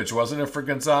scrimmage, wasn't it, for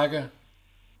Gonzaga?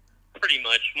 Pretty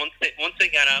much. Once they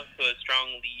got out to a strong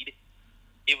lead,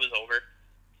 it was over.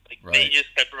 Right. They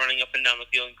just kept running up and down the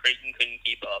field, and Creighton couldn't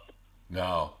keep up.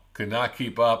 No, could not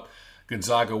keep up.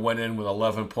 Gonzaga went in with an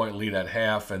 11-point lead at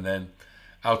half, and then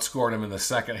outscored him in the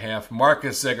second half.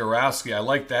 Marcus Zagorowski, I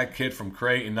like that kid from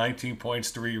Creighton, 19 points,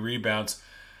 3 rebounds,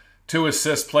 2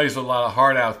 assists, plays with a lot of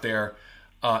heart out there.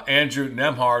 Andrew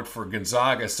Nembhard for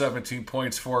Gonzaga, 17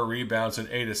 points, 4 rebounds, and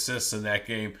 8 assists in that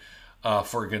game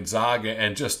for Gonzaga.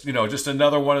 And just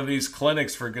another one of these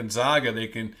clinics for Gonzaga. They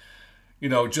can,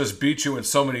 just beat you in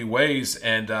so many ways.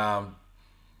 And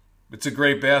it's a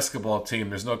great basketball team.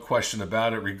 There's no question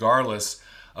about it, regardless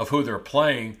of who they're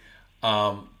playing.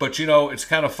 But, it's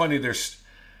kind of funny. There's,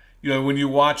 when you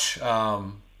watch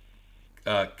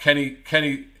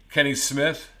Kenny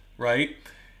Smith, right?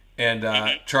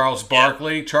 And Charles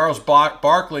Barkley. Yeah. Charles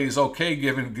Barkley is okay,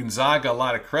 giving Gonzaga a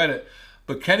lot of credit.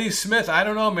 But Kenny Smith, I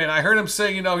don't know, man. I heard him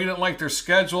say, he didn't like their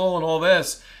schedule and all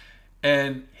this.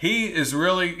 And he is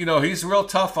really, he's real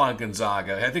tough on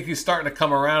Gonzaga. I think he's starting to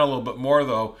come around a little bit more,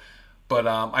 though. But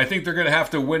I think they're going to have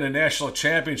to win a national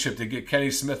championship to get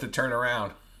Kenny Smith to turn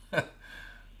around.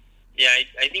 Yeah,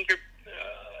 I think you're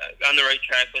on the right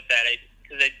track with that.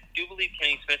 Because I do believe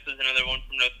Kenny Smith was another one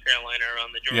from North Carolina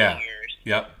around the Jordan years.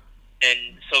 Yep.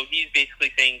 And so he's basically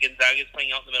saying Gonzaga's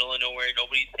playing out in the middle of nowhere.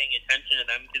 Nobody's paying attention to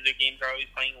them because their games are always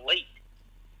playing late.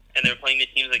 And they're playing the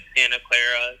teams like Santa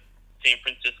Clara, San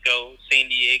Francisco, San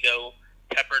Diego,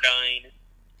 Pepperdine.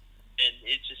 And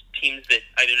it's just teams that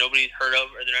either nobody's heard of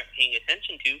or they're not paying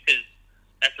attention to, because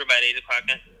after about 8 o'clock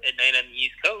at night on the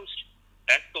East Coast,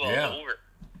 basketball is over.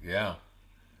 Yeah.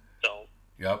 So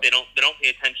yep. they don't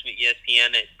pay attention to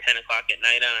ESPN at 10 o'clock at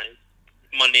night on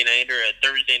a Monday night or a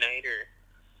Thursday night or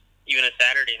even a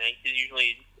Saturday night, because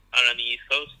usually out on the East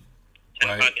Coast,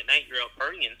 10 o'clock at night, you're out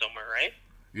partying somewhere, right?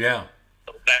 Yeah.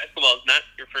 So basketball is not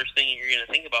your first thing you're going to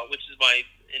think about, which is why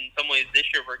in some ways this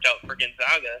year worked out for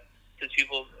Gonzaga, because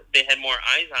they had more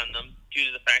eyes on them due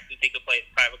to the fact that they could play at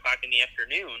 5 o'clock in the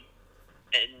afternoon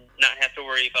and not have to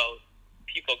worry about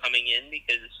people coming in,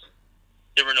 because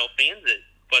there were no fans at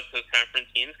West Coast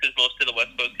Conference games, because most of the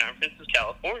West Coast Conference is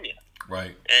California.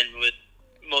 Right. And with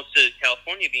most of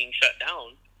California being shut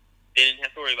down, they didn't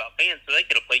have to worry about fans, so they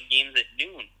could have played games at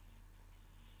noon.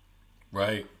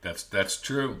 Right. That's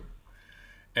true.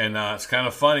 And it's kind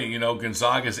of funny,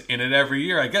 Gonzaga's in it every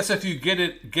year. I guess if you get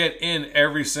in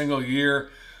every single year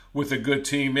with a good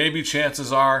team, maybe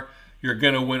chances are you're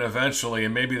going to win eventually,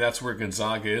 and maybe that's where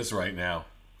Gonzaga is right now.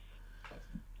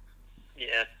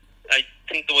 Yeah. I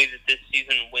think the way that this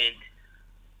season went,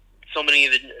 so many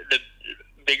of the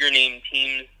bigger name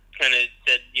teams kind of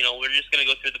said, we're just going to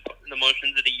go through the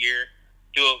motions of the year,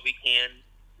 do what we can,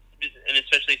 and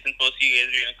especially since most of you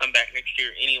guys are going to come back next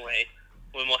year anyway,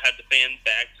 when we'll have the fans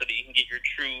back, so that you can get your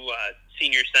true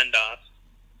senior send-offs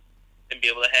and be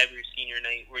able to have your senior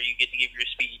night where you get to give your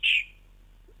speech,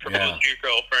 propose to your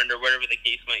girlfriend or whatever the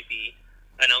case might be,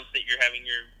 announce that you're having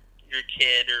your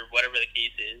kid or whatever the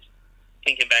case is.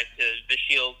 Thinking back to the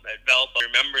Shield at Valpo,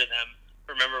 remember them,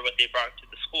 remember what they brought to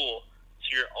the school,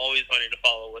 so you're always wanting to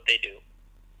follow what they do.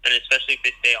 And especially if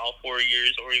they stay all 4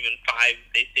 years or even 5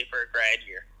 if they stay for a grad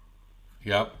year.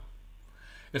 Yep.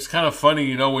 It's kind of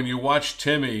funny, when you watch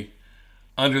Timmy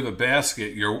under the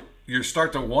basket, you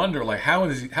start to wonder,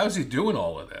 how's he doing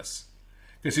all of this?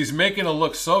 Because he's making it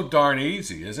look so darn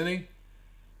easy, isn't he?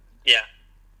 Yeah.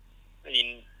 I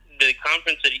mean, the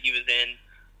conference that he was in,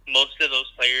 most of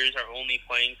those players are only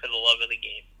playing for the love of the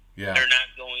game. Yeah. They're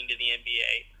not going to the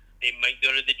NBA. They might go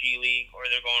to the G League or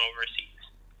they're going overseas.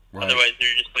 Right. Otherwise,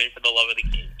 they're just playing for the love of the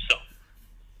game. So.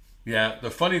 Yeah,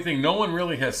 the funny thing, no one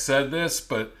really has said this,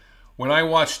 but when I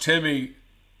watch Timmy,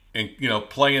 and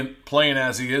playing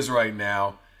as he is right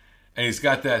now, and he's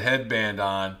got that headband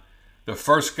on, the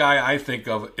first guy I think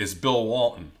of is Bill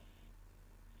Walton.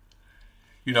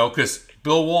 Because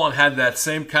Bill Walton had that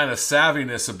same kind of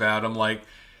savviness about him. Like,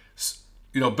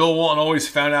 Bill Walton always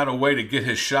found out a way to get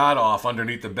his shot off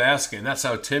underneath the basket, and that's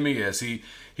how Timmy is.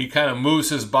 He kind of moves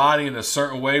his body in a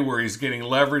certain way where he's getting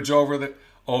leverage over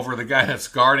the guy that's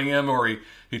guarding him, or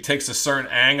he takes a certain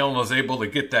angle and is able to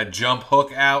get that jump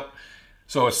hook out.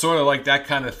 So it's sort of like that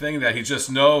kind of thing that he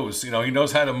just knows. He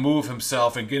knows how to move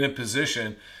himself and get in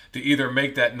position to either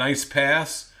make that nice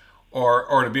pass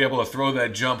or to be able to throw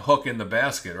that jump hook in the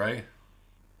basket, right?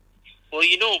 Well,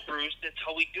 Bruce, that's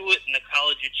how we do it in the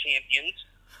College of Champions.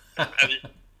 I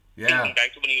was Yeah. thinking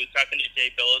back to when he was talking to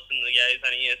Jay Billis and the guys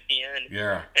on ESPN.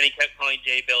 Yeah. And he kept calling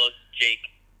Jay Billis Jake.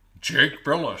 Jake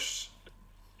Billis.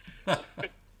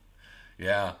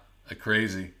 Yeah,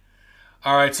 crazy.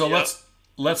 All right, so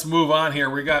let's move on here.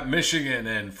 We got Michigan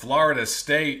and Florida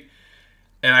State,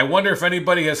 and I wonder if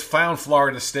anybody has found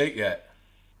Florida State yet,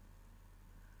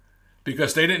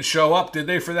 because they didn't show up, did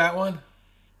they, for that one?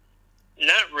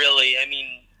 Not really. I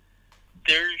mean,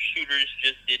 their shooters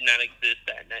just did not exist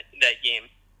that game.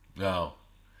 No.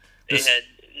 They had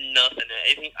nothing.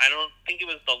 I don't think it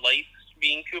was the lights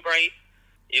being too bright.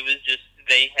 It was just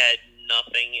they had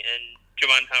nothing, and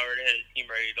Javon Howard had his team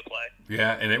ready to play.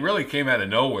 Yeah, and it really came out of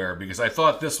nowhere because I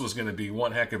thought this was going to be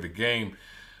one heck of a game.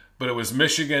 But it was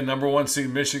Michigan, number 1 seed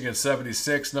Michigan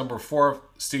 76, number 4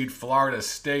 seed Florida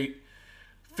State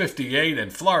 58.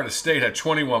 And Florida State had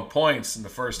 21 points in the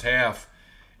first half.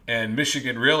 And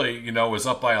Michigan really, was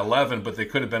up by 11, but they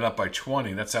could have been up by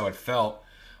 20. That's how it felt.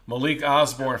 Malik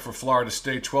Osborne for Florida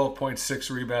State, 12.6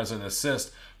 rebounds and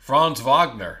assist. Franz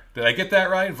Wagner. Did I get that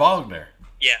right? Wagner.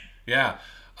 Yeah. Yeah.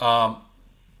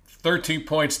 13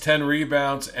 points, 10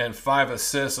 rebounds, and 5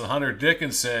 assists. And Hunter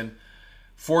Dickinson,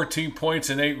 14 points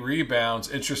and 8 rebounds.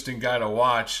 Interesting guy to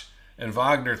watch. And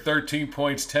Wagner, 13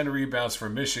 points, 10 rebounds for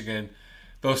Michigan.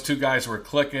 Those two guys were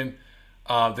clicking.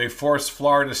 They forced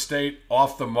Florida State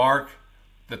off the mark,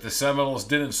 that the Seminoles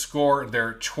didn't score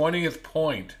their 20th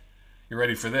point. You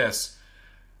ready for this?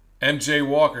 MJ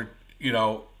Walker,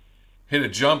 hit a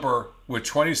jumper with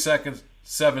 7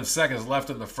 seconds left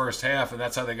in the first half, and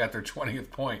that's how they got their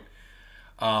 20th point.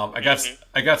 I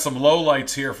got some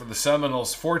lowlights here for the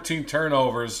Seminoles. 14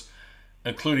 turnovers,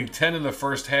 including 10 in the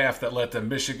first half, that led to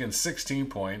Michigan 16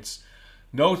 points.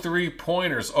 No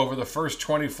three-pointers over the first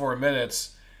 24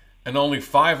 minutes, and only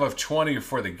 5 of 20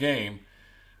 for the game.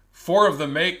 4 of the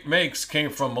makes came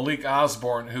from Malik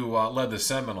Osborne, who led the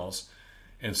Seminoles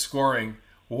in scoring.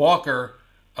 Walker,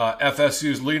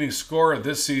 FSU's leading scorer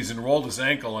this season, rolled his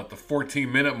ankle at the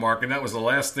 14-minute mark, and that was the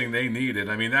last thing they needed.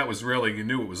 I mean, that was really, you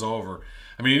knew it was over.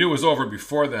 I mean, you knew it was over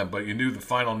before then, but you knew the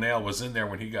final nail was in there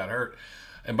when he got hurt.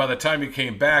 And by the time he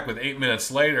came back, with 8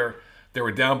 minutes later, they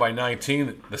were down by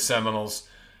 19, the Seminoles,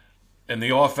 and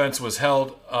the offense was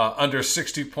held under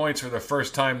 60 points for the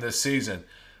first time this season.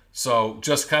 So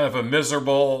just kind of a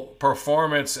miserable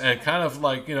performance, and kind of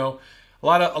like, a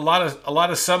lot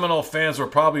of Seminole fans were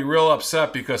probably real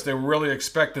upset because they were really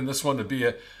expecting this one to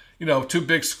be two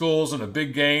big schools and a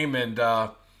big game, and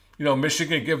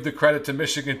Michigan, give the credit to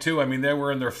Michigan too. I mean, they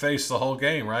were in their face the whole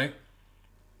game, right?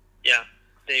 Yeah,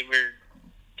 they were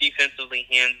defensively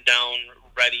hands down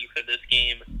ready for this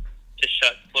game to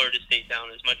shut Florida State down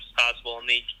as much as possible, and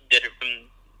they did it from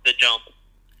the jump.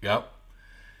 Yep.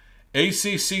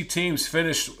 ACC teams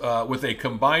finished with a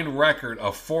combined record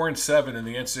of 4-7 in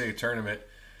the NCAA tournament.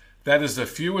 That is the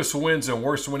fewest wins and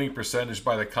worst winning percentage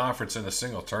by the conference in a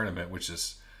single tournament, which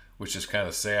is kind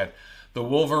of sad. The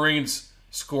Wolverines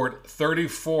scored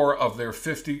 34 of their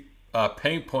 50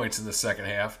 paint points in the second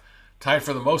half, tied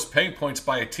for the most paint points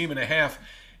by a team and a half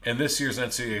in this year's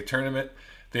NCAA tournament.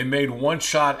 They made one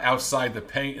shot outside the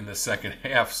paint in the second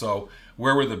half. So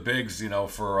where were the bigs,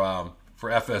 for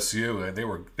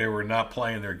FSU? They were not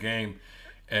playing their game.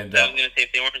 And I was going to say,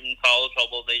 if they weren't in foul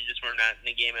trouble, they just were not in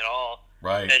the game at all.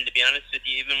 Right. And to be honest with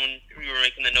you, even when we were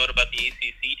making the note about the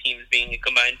ACC teams being a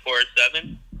combined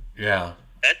 4-7, yeah,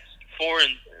 that's 4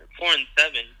 and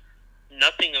 7.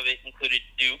 Nothing of it included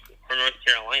Duke or North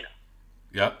Carolina.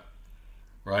 Yep.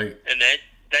 Right. And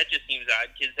that just seems odd,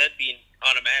 because that'd be an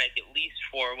automatic at least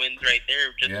 4 wins right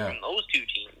there just from those two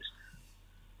teams.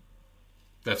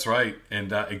 That's right.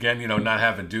 And again, not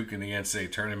having Duke in the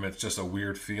NCAA tournament, it's just a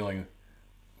weird feeling.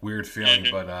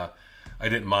 But I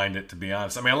didn't mind it, to be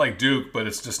honest. I mean, I like Duke, but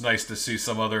it's just nice to see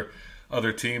some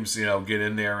other teams, get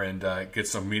in there and get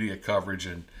some media coverage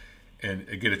and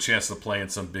get a chance to play in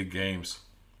some big games.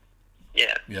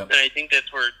 Yeah, Yep. And I think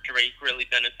that's where Drake really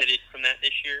benefited from that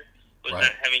this year, was Right.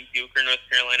 not having Duke or North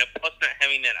Carolina, plus not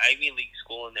having that Ivy League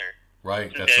school in there. Right,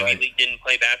 Since that's the Ivy right. League didn't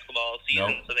play basketball all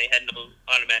season, Nope. so they had no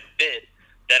automatic bid.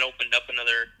 That opened up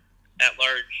another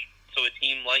at-large, so a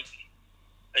team like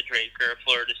a Drake or a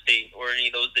Florida State or any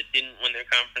of those that didn't win their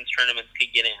conference tournaments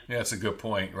could get in. Yeah, that's a good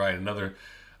point. Right, another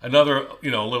a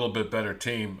little bit better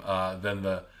team than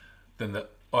the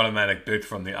automatic bid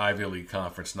from the Ivy League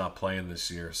conference not playing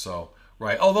this year. So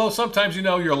right, although sometimes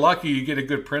you're lucky you get a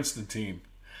good Princeton team.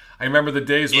 I remember the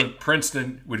days when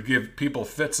Princeton would give people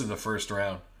fits in the first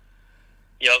round.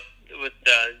 Yep, with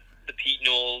the Pete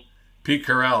Newell Pete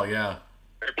Carell, yeah.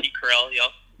 or Pete Carell,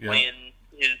 playing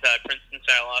his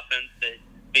Princeton-style offense that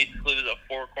basically was a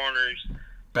four corners,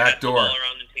 Back pass the door. ball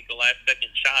around and take the last-second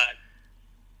shot.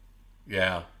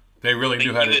 Yeah, they really They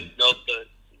knew how to. would milk the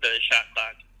shot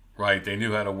clock. Right, they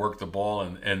knew how to work the ball,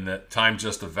 and the time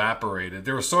just evaporated.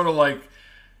 They were sort of like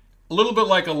a little bit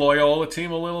like a Loyola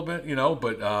team, a little bit,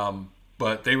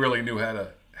 but they really knew how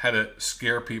to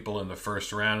scare people in the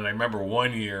first round. And I remember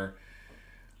one year,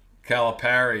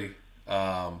 Calipari.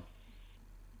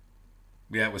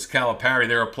 It was Calipari.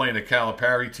 They were playing a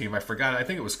Calipari team. I forgot. I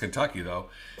think it was Kentucky, though.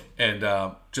 And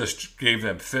just gave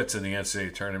them fits in the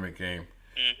NCAA tournament game.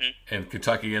 Mm-hmm. And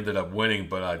Kentucky ended up winning.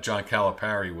 But John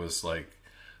Calipari was like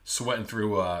sweating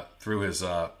through his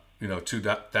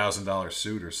 $2,000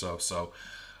 suit or so. So,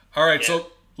 all right. Yeah. So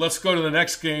let's go to the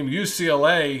next game.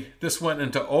 UCLA. This went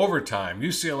into overtime.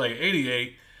 UCLA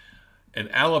 88 and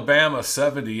Alabama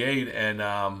 78.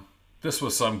 And this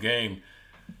was some game.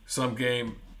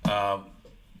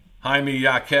 Jaime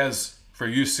Jaquez for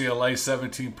UCLA,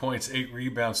 17 points, 8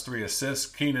 rebounds, 3 assists.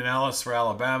 Keenan Ellis for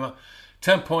Alabama,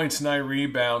 10 points, 9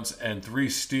 rebounds, and 3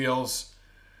 steals.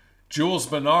 Jules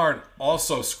Bernard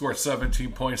also scored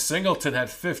 17 points. Singleton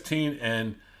had 15,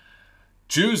 and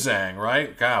Juzang,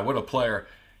 right? God, what a player.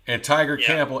 And Tiger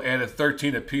Campbell added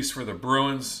 13 apiece for the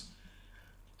Bruins.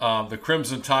 The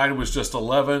Crimson Tide was just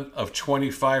 11 of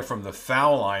 25 from the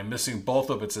foul line, missing both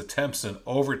of its attempts in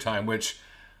overtime, which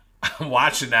I'm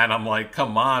watching that, I'm like,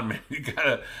 come on, man, you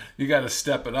gotta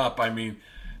step it up. I mean,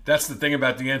 that's the thing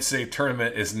about the NCAA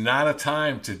tournament, is not a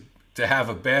time to have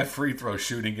a bad free throw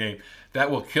shooting game. That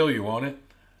will kill you, won't it?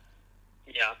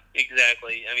 Yeah,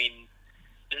 exactly. I mean,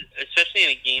 especially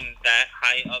in a game that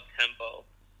high up tempo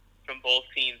from both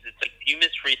teams, it's like if you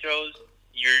miss free throws,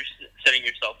 you're setting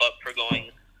yourself up for going,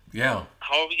 yeah,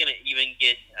 how are we going to even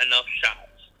get enough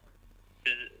shots?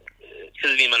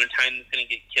 Because of the amount of time that's going to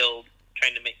get killed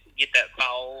trying to get that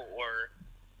foul or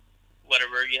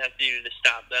whatever you have to do to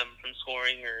stop them from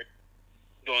scoring or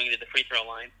going to the free throw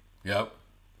line. Yep.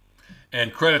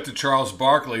 And credit to Charles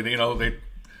Barkley. They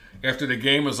after the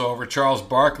game was over, Charles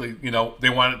Barkley, they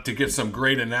wanted to get some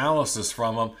great analysis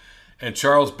from him, and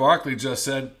Charles Barkley just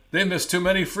said they missed too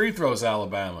many free throws,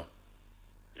 Alabama.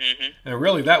 Mm-hmm. And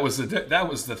really, that was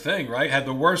the thing, right? Had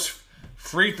the worst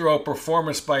free throw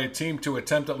performance by a team to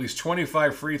attempt at least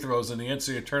 25 free throws in the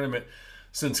NCAA tournament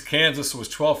since Kansas was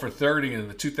 12 for 30 in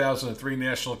the 2003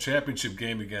 national championship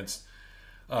game against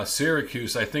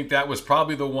Syracuse. I think that was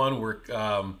probably the one where,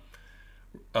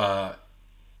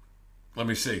 let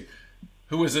me see,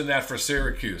 who was in that for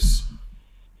Syracuse?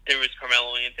 There was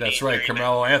Carmelo Anthony. That's right,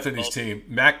 Carmelo Anthony's team,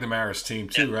 McNamara's team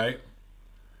too, right?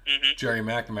 Mm-hmm. Jerry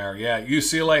McNamara, yeah.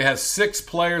 UCLA has 6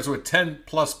 players with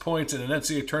 10-plus points in an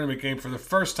NCAA tournament game for the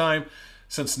first time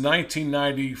since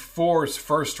 1994's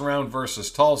first round versus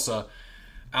Tulsa.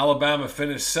 Alabama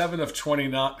finished 7 of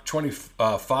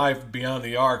 25 beyond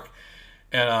the arc.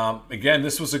 And, again,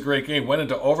 this was a great game. Went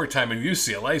into overtime, and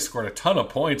UCLA scored a ton of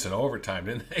points in overtime,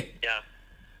 didn't they? Yeah.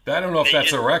 I don't know if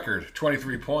that's a record,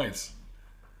 23 points.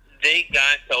 They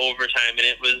got to overtime, and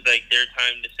it was like their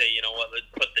time to say, you know what, let's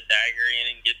put the dagger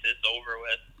in and get this over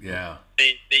with. Yeah.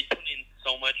 They put in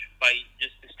so much fight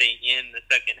just to stay in the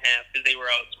second half because they were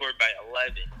outscored by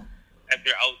 11 after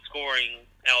outscoring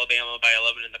Alabama by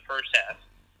 11 in the first half.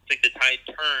 It's like the tide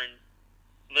turned,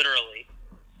 literally,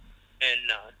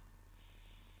 and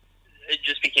it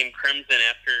just became crimson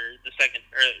after the second,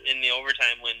 or in the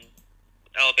overtime when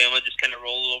Alabama just kind of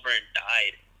rolled over and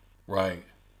died. Right.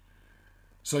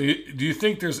 So do you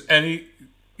think there's any,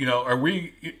 are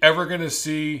we ever going to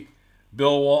see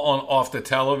Bill Walton off the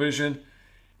television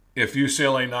if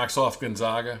UCLA knocks off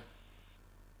Gonzaga?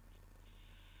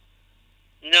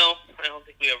 No, I don't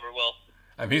think we ever will.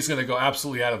 I mean, he's going to go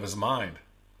absolutely out of his mind.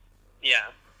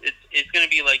 Yeah, it's going to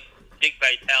be like Dick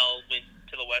Vitale went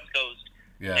to the West Coast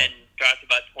and dropped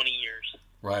about 20 years.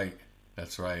 Right.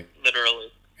 That's right.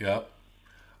 Literally. Yep.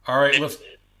 All right, let's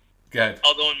go ahead.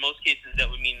 Although in most cases that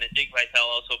would mean that Dick Vitale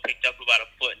also picked up about a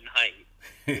foot in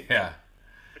height. Yeah.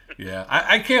 Yeah.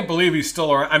 I can't believe he's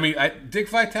still around. I mean, Dick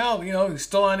Vitale, he's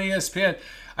still on ESPN.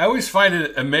 I always find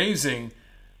it amazing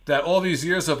that all these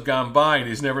years have gone by and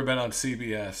he's never been on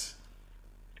CBS.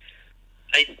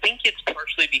 I think it's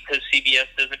partially because CBS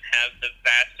doesn't have the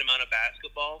vast amount of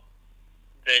basketball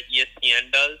that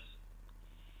ESPN does,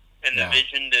 and the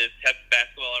vision to have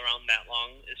basketball around that long,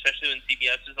 especially when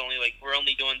CBS is we're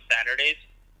only doing Saturdays.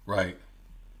 Right.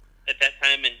 At that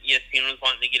time, and ESPN was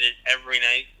wanting to get it every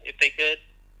night if they could.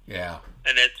 Yeah.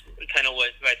 And that's kind of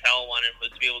what Vitale wanted,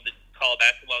 was to be able to call a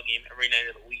basketball game every night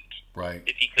of the week. Right.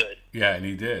 If he could. Yeah, and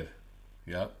he did.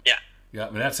 Yep. Yeah.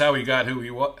 Yep, and that's how he got who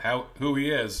he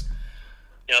is.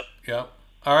 Yep. Yep.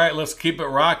 All right, let's keep it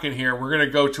rocking here. We're going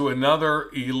to go to another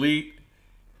Elite.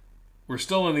 We're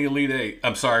still in the Elite 8.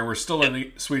 I'm sorry, we're still in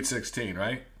the Sweet 16,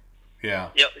 right? Yeah.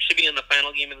 Yep, it should be in the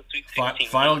final game of the Sweet 16.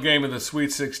 Final game of the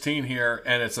Sweet 16 here,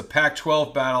 and it's a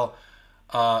Pac-12 battle.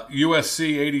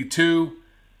 USC 82,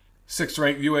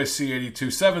 6th-ranked USC 82,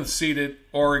 7th-seeded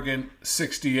Oregon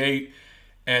 68.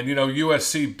 And,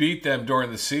 USC beat them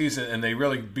during the season, and they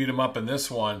really beat them up in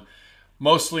this one,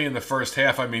 mostly in the first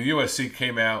half. I mean, USC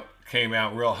came out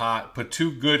real hot, put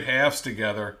two good halves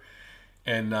together,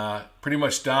 and pretty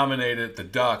much dominated the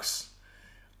Ducks.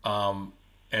 And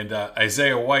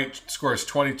Isaiah White scores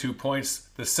 22 points.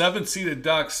 The 7th-seeded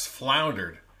Ducks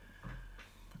floundered.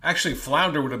 Actually,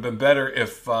 flounder would have been better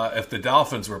if the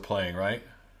Dolphins were playing, right?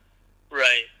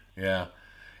 Right. Yeah.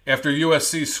 After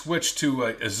USC switched to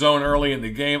a zone early in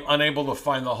the game, unable to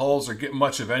find the holes or get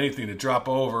much of anything to drop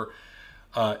over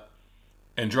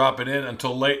and drop it in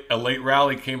until a late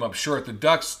rally came up short. The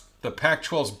Ducks, the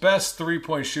Pac-12's best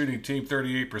three-point shooting team,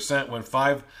 38%, went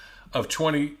 5 of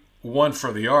 21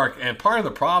 for the arc. And part of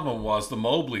the problem was the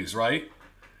Mobleys, right?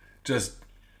 Just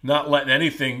not letting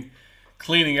anything,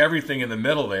 cleaning everything in the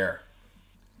middle there.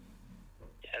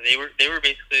 They were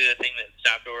basically the thing that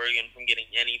stopped Oregon from getting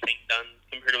anything done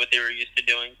compared to what they were used to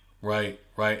doing. Right.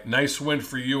 Nice win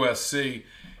for USC.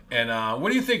 And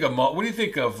what do you think of Mobley,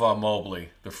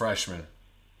 the freshman,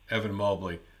 Evan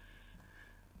Mobley?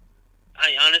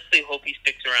 I honestly hope he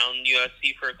sticks around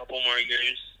USC for a couple more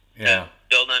years. Yeah. To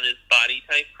build on his body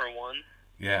type for one.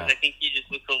 Yeah. 'Cause I think he just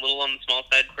looks a little on the small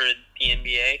side for the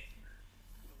NBA.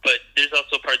 But there's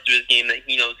also parts of his game that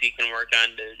he knows he can work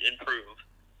on to improve.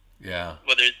 Yeah.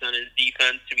 Whether it's on his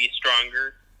defense to be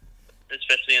stronger,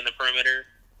 especially on the perimeter,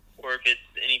 or if it's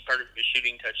any part of his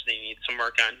shooting touch that he needs some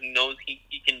work on. He knows he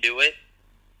can do it.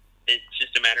 It's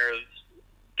just a matter of,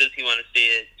 does he want to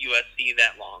stay at USC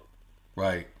that long?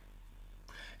 Right.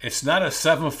 It's not a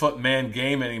 7-foot man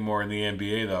game anymore in the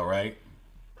NBA, though, right?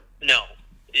 No.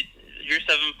 Your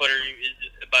 7-footer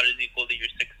is about as equal to your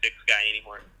 6'6" guy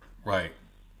anymore. Right.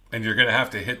 And you're going to have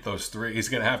to hit those threes. He's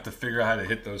going to have to figure out how to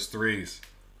hit those threes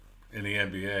in the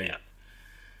NBA. Yeah.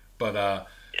 But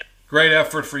great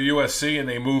effort for USC, and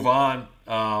they move on.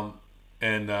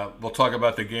 And we'll talk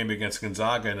about the game against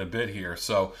Gonzaga in a bit here.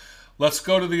 So let's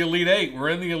go to the Elite Eight. We're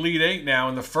in the Elite Eight now,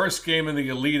 and the first game in the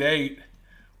Elite Eight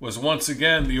was once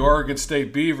again the Oregon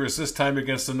State Beavers, this time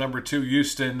against the number 2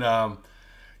 Houston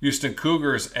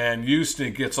Cougars. And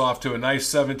Houston gets off to a nice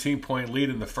 17-point lead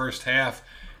in the first half.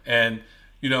 And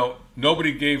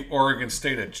nobody gave Oregon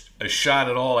State a shot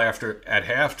at all at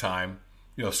halftime,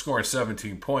 scoring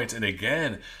 17 points. And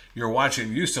again, you're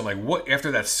watching Houston like, what, after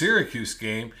that Syracuse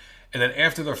game, and then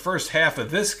after the first half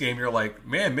of this game, you're like,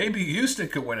 man, maybe Houston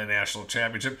could win a national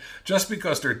championship just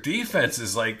because their defense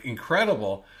is like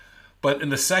incredible. But in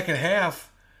the second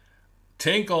half,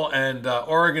 Tinkle and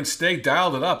Oregon State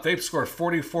dialed it up. They've scored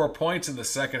 44 points in the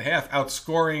second half,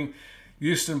 outscoring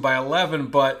Houston by 11,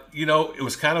 but, it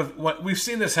was kind of what we've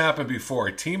seen this happen before.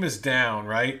 A team is down,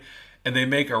 right? And they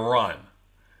make a run.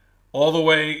 All the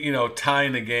way,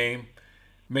 tying the game,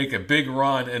 make a big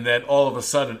run, and then all of a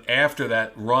sudden, after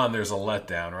that run, there's a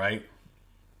letdown, right?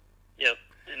 Yep,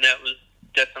 and that was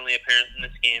definitely apparent in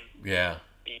this game. Yeah.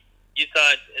 You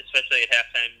thought, especially at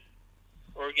halftime,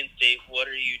 Oregon State, what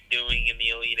are you doing in the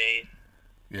Elite Eight?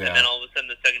 Yeah. And then all of a sudden,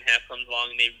 the second half comes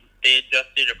along, and they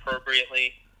adjusted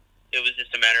appropriately. It was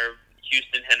just a matter of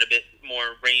Houston had a bit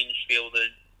more range to be able to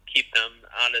keep them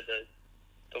out of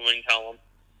the win column.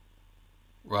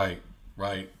 Right.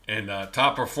 And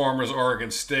top performers,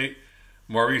 Oregon State,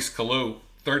 Maurice Kalou,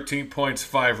 13 points,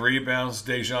 5 rebounds.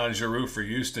 Dejan Giroux for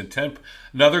Houston,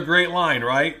 another great line,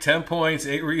 right? 10 points,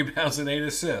 8 rebounds, and 8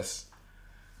 assists.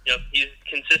 Yep, he's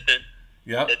consistent.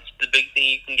 Yep. That's the big thing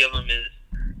you can give him is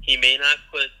he may not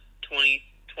put 20,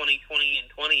 20, 20, and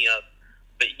 20 up,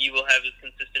 but he will have his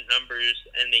consistent numbers,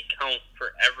 and they count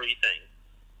for everything.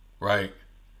 Right.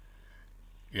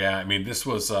 Yeah, I mean, this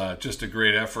was just a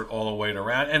great effort all the way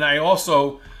around. And I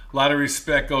also, a lot of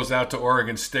respect goes out to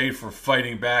Oregon State for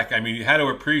fighting back. I mean, you had to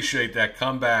appreciate that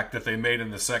comeback that they made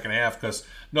in the second half because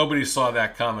nobody saw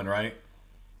that coming, right?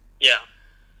 Yeah,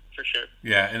 for sure.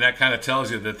 Yeah, and that kind of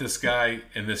tells you that this guy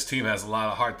and this team has a lot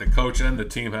of heart. The coach and the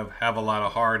team have a lot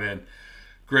of heart, and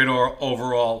great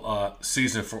overall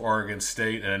season for Oregon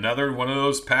State. And another one of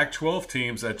those Pac-12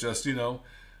 teams that just,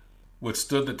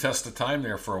 withstood the test of time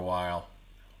there for a while.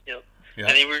 Yep. Yeah.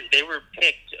 And they were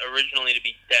picked originally to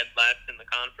be dead last in the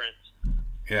conference.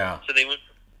 Yeah. So they went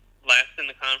from last in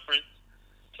the conference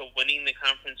to winning the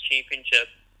conference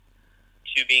championship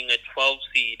to being a 12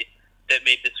 seed that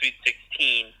made the Sweet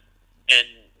 16. And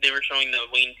they were showing the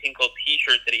Wayne Tinkle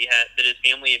T-shirt that his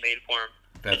family had made for him.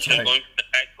 That's right. right. Going from the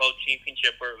Pac-12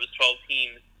 championship where it was 12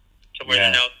 teams to where Yeah.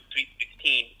 they're now at the Sweet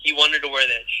 16. He wanted to wear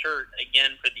that shirt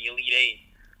again for the Elite Eight,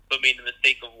 but made the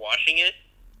mistake of washing it,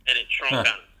 and it shrunk on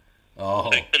him.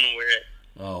 Oh. So he couldn't wear it.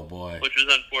 Oh, boy. Which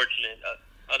was unfortunate.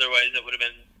 Otherwise, it would have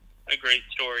been a great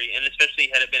story. And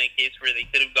especially had it been a case where they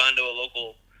could have gone to a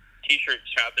local T-shirt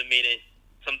shop and made it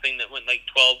something that went like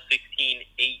 12, 16,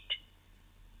 8.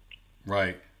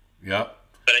 Right. Yep.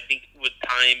 But I think with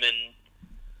time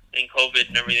and COVID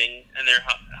and everything, and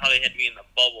how they had to be in the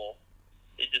bubble,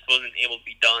 it just wasn't able to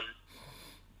be done.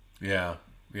 Yeah.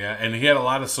 Yeah, and he had a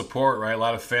lot of support, right? A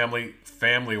lot of family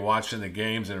watching the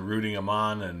games and rooting him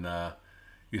on, and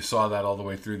you saw that all the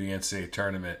way through the NCAA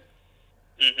tournament.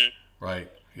 Mm-hmm. Right.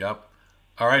 Yep.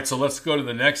 All right, so let's go to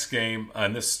the next game.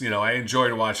 And this, I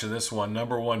enjoyed watching this one.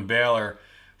 Number 1 Baylor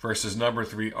versus number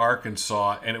 3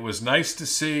 Arkansas, and it was nice to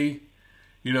see.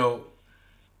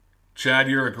 Chad,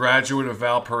 you're a graduate of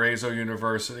Valparaiso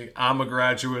University. I'm a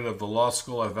graduate of the law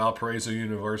school at Valparaiso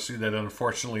University that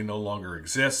unfortunately no longer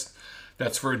exists.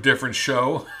 That's for a different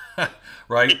show,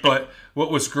 right? But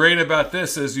what was great about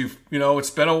this is it's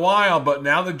been a while, but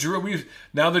now the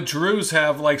Drews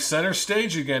have like center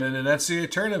stage again in an NCAA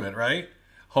tournament, right?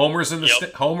 Homer's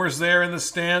Homer's there in the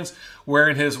stands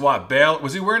wearing his Baylor?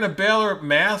 Was he wearing a Baylor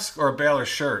mask or a Baylor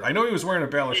shirt? I know he was wearing a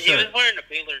Baylor shirt. He was wearing a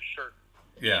Baylor shirt.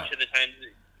 Yeah. Each of the times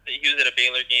that he was at a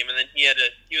Baylor game, and then he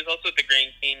was also at the Grand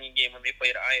Canyon game when they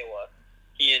played Iowa.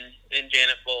 He and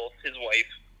Janet Bowles, his wife.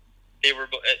 They were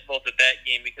both at that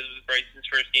game because it was Bryce's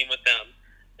first game with them.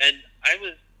 And I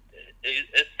was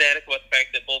ecstatic about the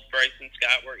fact that both Bryce and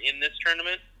Scott were in this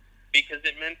tournament because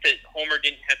it meant that Homer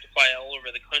didn't have to fly all over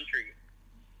the country.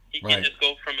 He Right. can just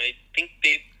go from I think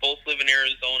they both live in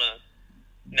Arizona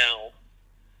now.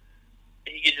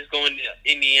 He could just go into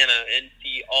Indiana and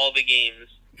see all the games.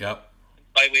 Yep.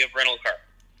 By way of rental car.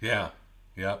 Yeah.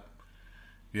 Yep.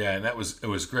 Yeah, and it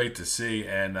was great to see.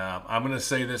 And I'm going to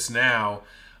say this now.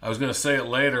 I was going to say it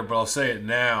later, but I'll say it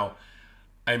now.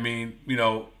 I mean,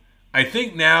 I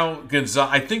think now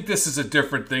Gonzaga. I think this is a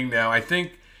different thing now. I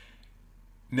think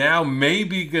now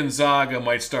maybe Gonzaga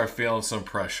might start feeling some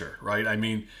pressure, right? I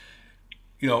mean,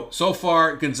 so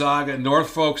far Gonzaga,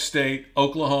 Norfolk State,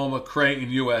 Oklahoma, Creighton,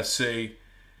 USC.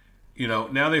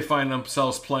 Now they find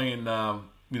themselves playing,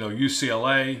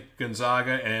 UCLA,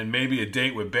 Gonzaga, and maybe a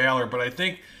date with Baylor. But I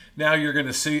think now you're going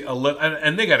to see a little,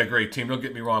 and they got a great team. Don't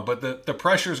get me wrong, but the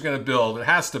pressure is going to build. It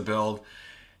has to build,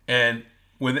 and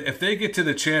if they get to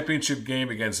the championship game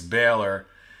against Baylor,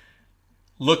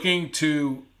 looking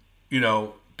to,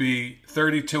 be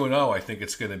 32-0, I think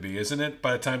it's going to be, isn't it?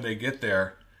 By the time they get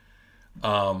there,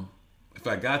 if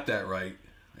I got that right,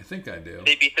 I think I do.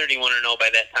 They'd be 31-0 by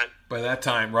that time. By that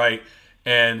time, right?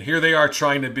 And here they are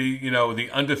trying to be, the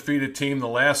undefeated team. The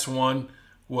last one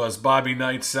was Bobby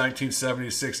Knight's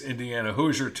 1976 Indiana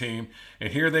Hoosier team.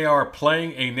 And here they are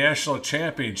playing a national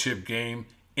championship game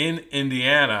in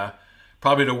Indiana,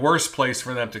 probably the worst place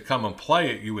for them to come and play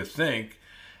it, you would think,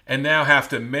 and now have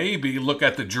to maybe look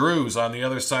at the Drews on the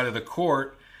other side of the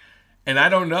court. And I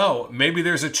don't know, maybe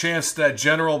there's a chance that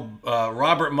General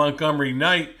Robert Montgomery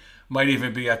Knight might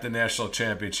even be at the national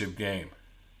championship game.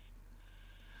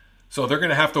 So they're going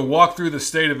to have to walk through the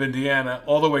state of Indiana,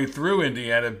 all the way through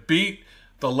Indiana, beat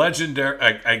the legendary,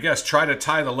 I guess, try to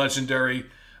tie the legendary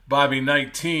Bobby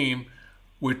Knight team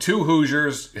with 2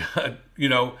 Hoosiers,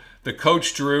 the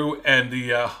Coach Drew and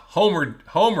the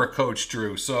Homer Coach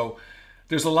Drew. So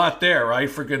there's a lot there, right,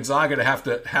 for Gonzaga to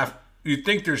have. You'd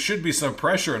think there should be some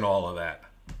pressure in all of that.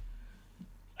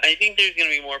 I think there's going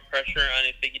to be more pressure on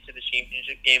if they get to the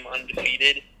championship game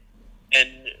undefeated, and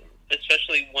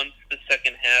especially once the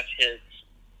second half hits.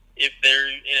 If they're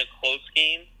in a close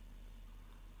game,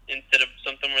 instead of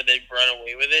something where they've run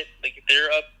away with it. Like if they're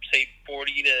up, say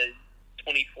 40-24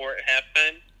 at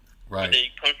halftime, right, where they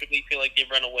comfortably feel like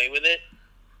they've run away with it,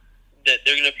 that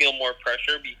they're going to feel more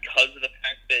pressure because of the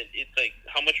fact that it's like,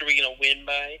 how much are we going to win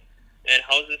by, and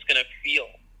how is this going to feel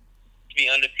to be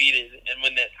undefeated and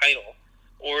win that title?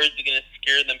 Or is it going to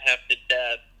scare them half to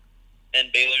death,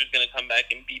 and Baylor's going to come back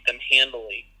and beat them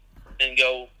handily and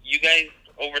go, you guys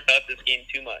overthought this game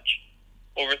too much,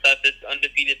 overthought this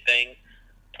undefeated thing,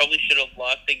 probably should have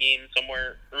lost the game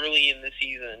somewhere early in the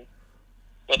season,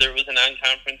 whether it was a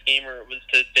non-conference game or it was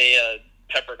to, say,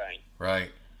 Pepperdine.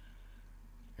 right.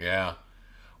 Yeah.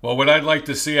 Well, what I'd like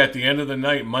to see at the end of the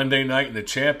night, Monday night in the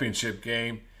championship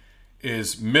game,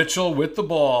 is Mitchell with the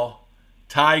ball,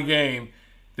 tie game.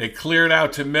 They clear it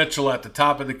out to Mitchell at the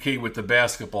top of the key with the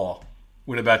basketball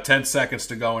with about 10 seconds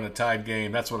to go in a tied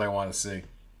game. That's what I want to see.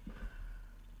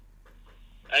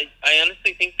 I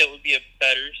honestly think that would be a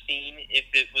better scene if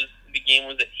the game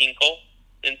was at Hinkle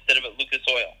instead of at Lucas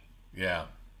Oil. Yeah.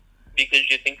 Because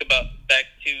you think about back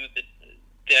to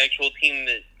the actual team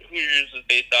that Hoosiers was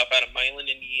based off out of Milan,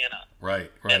 Indiana. Right.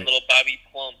 And little Bobby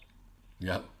Plump.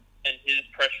 Yep. And his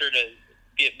pressure to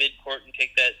be at midcourt and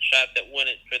take that shot that won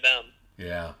it for them.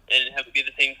 Yeah. And it have to be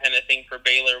the same kind of thing for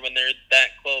Baylor when they're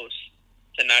that close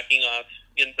to knocking off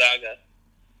Gonzaga.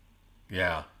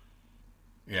 Yeah.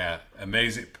 Yeah.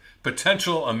 Amazing.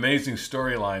 Potential amazing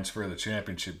storylines for the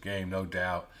championship game, no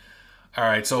doubt. All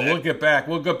right, so we'll get back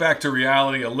to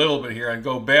reality a little bit here and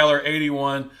go Baylor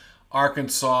 81,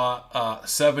 Arkansas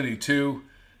 72.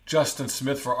 Justin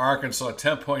Smith for Arkansas,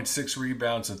 10.6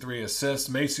 rebounds and 3 assists.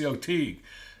 Maceo Teague,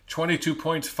 22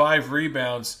 points, 5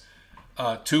 rebounds,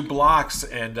 2 blocks.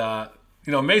 And,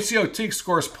 Maceo Teague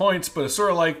scores points, but it's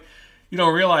sort of like you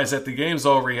don't realize that the game's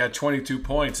over. He had 22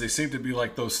 points. They seem to be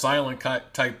like those silent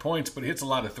type points, but he hits a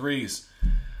lot of threes.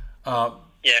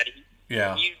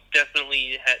 Yeah. He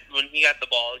definitely had, when he got the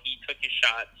ball, he took his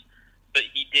shots, but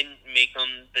he didn't make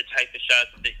them the type of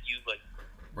shots that you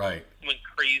went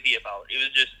crazy about. It was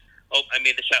just, I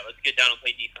made the shot, let's get down and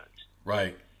play defense.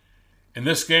 Right. In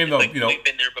this game, though, we've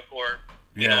been there before.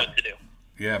 You know what to do.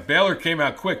 Yeah, Baylor came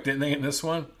out quick, didn't they, in this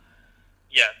one?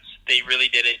 Yes, they really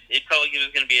did it. It felt like it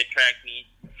was going to be a track meet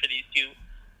for these two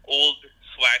old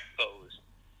SWAC foes.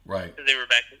 Right. Because they were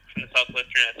back from the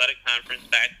Southwestern Athletic Conference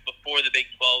back before the Big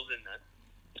 12 and the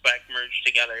SWAC merged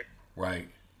together. Right.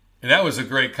 And that was a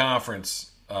great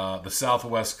conference, the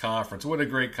Southwest Conference. What a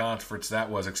great conference that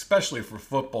was, especially for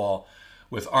football,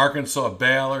 with Arkansas,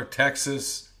 Baylor,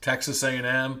 Texas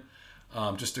A&M.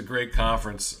 Just a great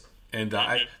conference. And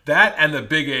that and the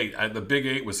Big Eight. The Big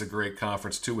Eight was a great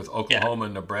conference, too, with Oklahoma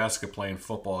and Nebraska playing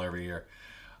football every year.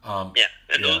 Those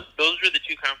were the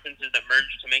two conferences that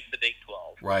merged to make the Big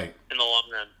 12. Right. In the long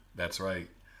run. That's right.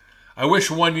 I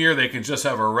wish one year they could just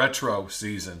have a retro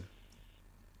season.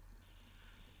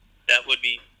 That would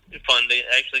be fun to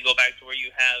actually go back to where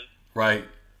you have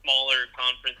smaller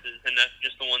conferences and not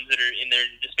just the ones that are in there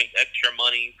to just make extra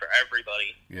money for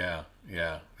everybody.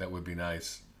 Yeah, that would be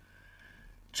nice.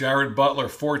 Jared Butler,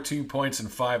 14 points and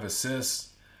 5 assists.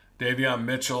 Davion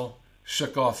Mitchell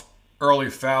shook off early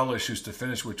foul issues to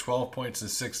finish with 12 points and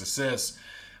 6 assists.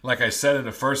 Like I said in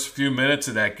the first few minutes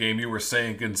of that game, you were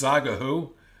saying Gonzaga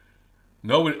who?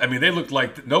 Nobody. I mean, they looked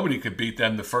like nobody could beat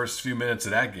them the first few minutes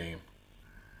of that game.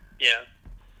 Yeah.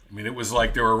 I mean, it was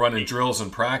like they were running drills in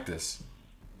practice.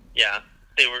 Yeah,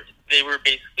 they were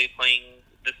basically playing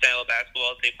the style of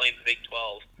basketball they play in the Big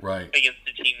 12. Right. Against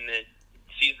a team that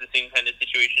sees the same kind of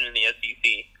situation in the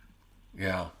SEC.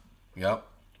 Yeah. Yep.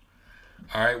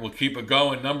 All right, we'll keep it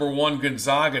going. Number 1,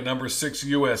 Gonzaga. Number 6,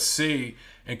 USC.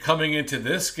 And coming into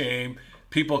this game,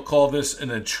 people call this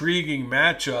an intriguing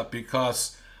matchup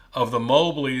because of the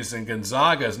Mobleys, and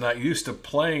Gonzaga is not used to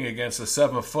playing against a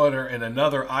 7-footer and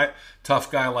another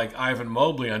tough guy like Ivan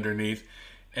Mobley underneath.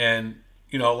 And,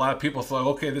 a lot of people thought,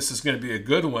 okay, this is going to be a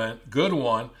good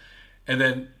one. And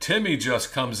then Timmy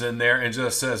just comes in there and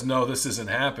just says, no, this isn't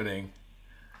happening.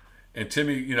 And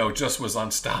Timmy, just was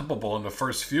unstoppable in the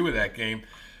first few of that game.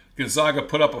 Gonzaga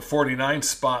put up a 49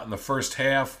 spot in the first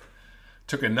half,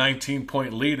 took a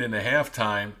 19-point lead into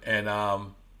halftime, and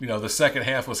the second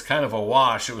half was kind of a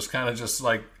wash. It was kind of just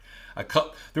like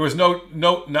there was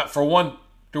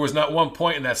there was not one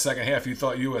point in that second half you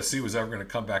thought USC was ever going to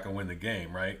come back and win the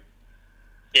game, right?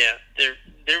 Yeah,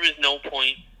 there was no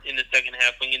point in the second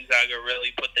half when Gonzaga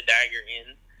really put the dagger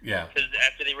in. Yeah. Because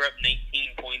after they were up 19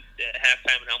 points at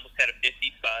halftime and almost had a 50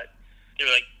 spot, they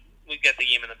were like, we've got the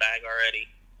game in the bag already.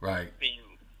 Right. I mean,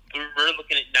 we're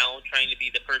looking at now trying to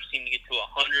be the first team to get to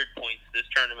 100 points this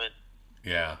tournament.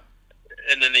 Yeah.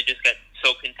 And then they just got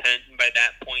so content, and by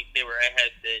that point they were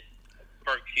ahead that for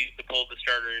for excuse to pull the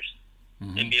starters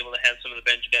and be able to have some of the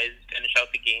bench guys finish out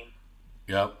the game.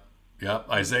 Yep.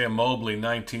 Isaiah Mobley,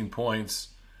 19 points,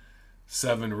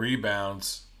 7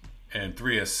 rebounds, and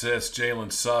 3 assists.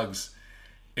 Jalen Suggs,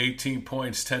 18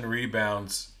 points, 10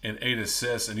 rebounds, and 8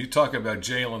 assists. And you talk about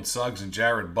Jalen Suggs and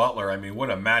Jared Butler. I mean,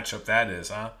 what a matchup that is,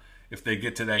 huh? If they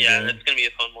get to that game. Yeah, that's going to be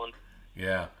a fun one.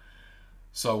 Yeah.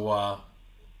 So,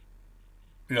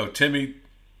 Timmy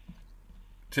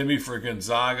for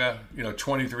Gonzaga,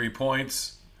 23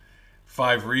 points,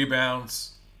 5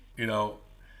 rebounds,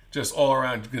 just all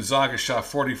around. Gonzaga shot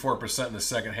 44% in the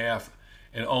second half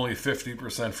and only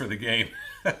 50% for the game.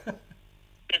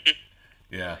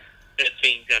 Yeah. That's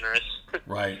being generous.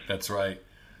 Right, that's right.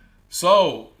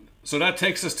 So that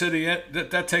takes us to the end.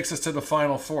 That takes us to the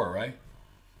Final Four, right?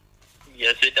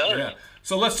 Yes, it does. Yeah.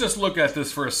 So let's just look at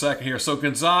this for a second here. So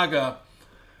Gonzaga,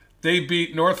 they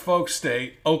beat Norfolk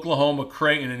State, Oklahoma,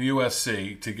 Creighton, and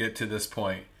USC to get to this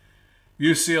point.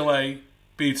 UCLA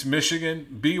beats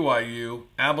Michigan, BYU,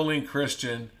 Abilene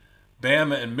Christian,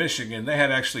 Bama, and Michigan. They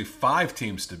had actually 5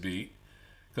 teams to beat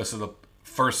because of the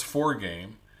first 4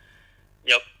 game.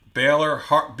 Yep. Baylor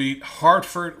beat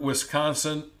Hartford,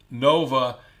 Wisconsin,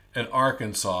 Nova, and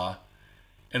Arkansas.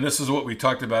 And this is what we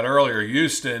talked about earlier.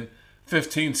 Houston,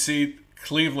 15th seed,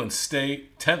 Cleveland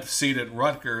State, 10th seed at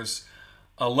Rutgers,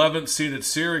 11th seed at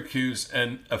Syracuse,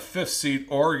 and a 5th seed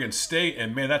Oregon State.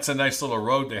 And man, that's a nice little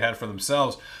road they had for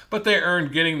themselves. But they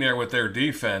earned getting there with their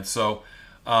defense. So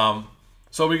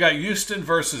we got Houston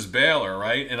versus Baylor,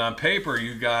 right? And on paper,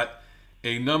 you got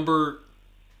a number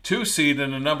 2 seed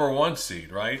and a number 1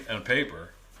 seed, right? On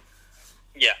paper.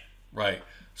 Yeah. Right.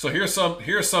 So here's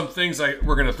some things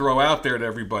we're going to throw out there to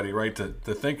everybody, right, to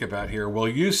think about here. Will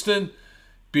Houston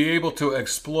be able to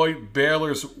exploit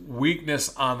Baylor's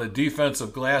weakness on the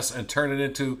defensive glass and turn it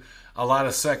into a lot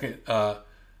of second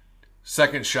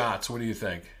shots? What do you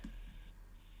think?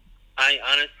 I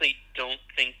honestly don't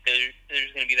think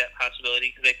there's going to be that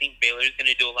possibility because I think Baylor's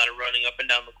going to do a lot of running up and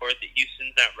down the court that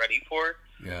Houston's not ready for.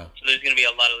 Yeah. So there's going to be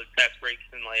a lot of fast breaks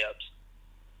and layups.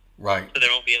 Right. So there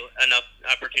won't be enough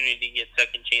opportunity to get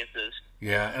second chances.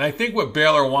 Yeah, and I think what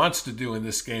Baylor wants to do in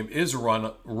this game is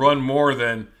run more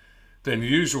than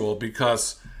usual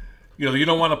because you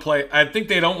don't want to play. I think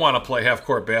they don't want to play half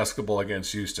court basketball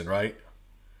against Houston, right?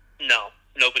 No,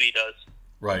 nobody does.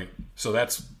 Right. So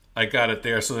I got it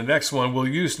there. So the next one, will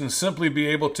Houston simply be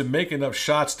able to make enough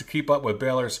shots to keep up with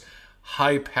Baylor's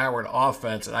high-powered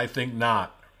offense? And I think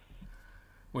not.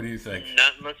 What do you think?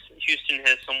 Not unless Houston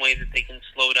has some way that they can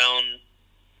slow down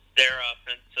their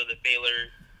offense so that Baylor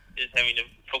is having to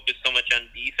focus so much on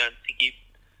defense to keep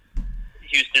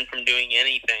Houston from doing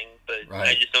anything. But right.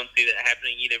 I just don't see that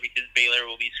happening either because Baylor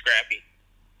will be scrappy.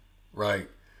 Right.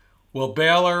 Will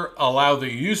Baylor allow the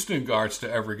Houston guards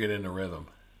to ever get into rhythm?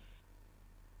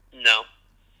 No.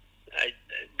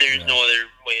 There's no other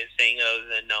way of saying it other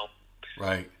than no.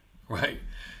 Right.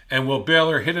 And will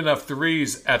Baylor hit enough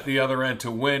threes at the other end to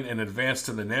win and advance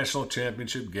to the national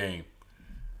championship game?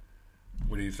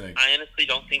 What do you think? I honestly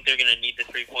don't think they're going to need the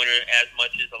three-pointer as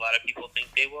much as a lot of people think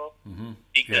they will. Mm-hmm.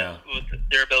 Because with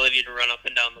their ability to run up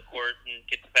and down the court and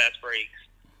get the fast breaks,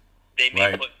 they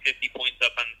may put 50 points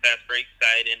up on the fast break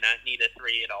side and not need a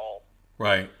three at all.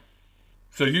 Right.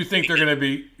 So you think they're going to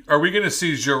be – are we going to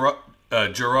see Giroux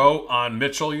on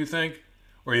Mitchell, you think?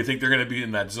 Or you think they're going to be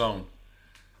in that zone?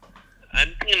 I'm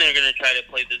thinking they're going to try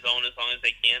to play the zone as long as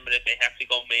they can, but if they have to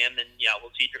go man, then yeah,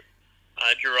 we'll see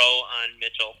Giroux on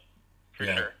Mitchell for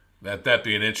sure. That'd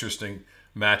be an interesting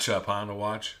matchup, huh, to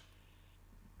watch?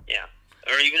 Yeah.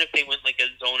 Or even if they went like a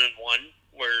zone and one,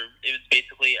 where it was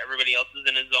basically everybody else is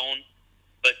in a zone,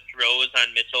 but Giroux is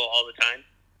on Mitchell all the time.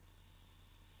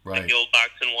 Right. Like the old box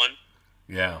and one.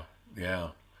 Yeah.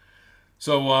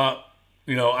 So,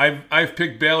 I've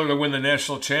picked Baylor to win the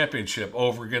national championship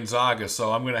over Gonzaga,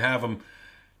 so I'm going to have them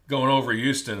going over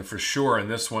Houston for sure in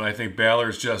this one. I think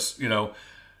Baylor's just,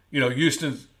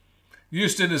 Houston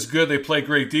is good. They play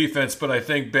great defense, but I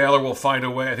think Baylor will find a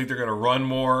way. I think they're going to run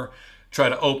more, try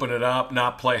to open it up,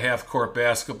 not play half-court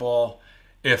basketball.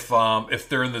 If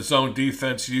they're in the zone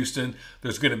defense, Houston,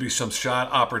 there's going to be some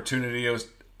shot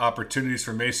opportunities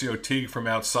for Maceo Teague from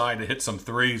outside to hit some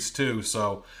threes too.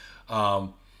 So,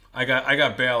 I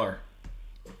got Baylor.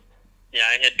 Yeah,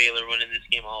 I had Baylor winning this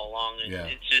game all along. Yeah.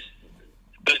 It's just,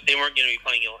 but they weren't going to be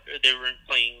playing. They weren't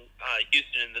playing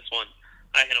Houston in this one.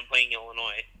 I had them playing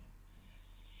Illinois.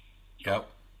 Yep.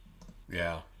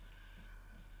 Yeah.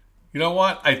 You know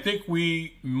what? I think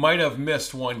we might have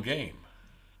missed one game.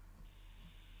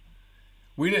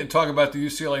 We didn't talk about the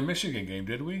UCLA-Michigan game,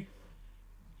 did we?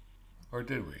 Or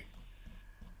did we?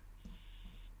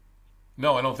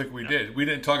 No, I don't think we did. We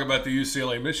didn't talk about the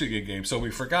UCLA-Michigan game, so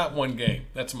we forgot one game.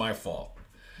 That's my fault.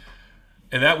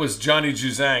 And that was Johnny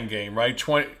Juzang game, right?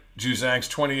 Juzang's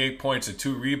 28 points and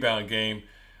 2 rebound game,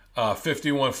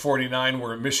 51-49,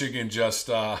 where Michigan just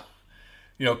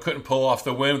couldn't pull off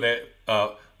the win.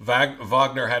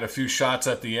 Wagner had a few shots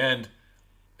at the end,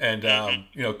 and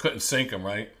couldn't sink them,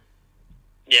 right?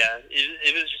 Yeah,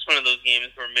 it was just one of those games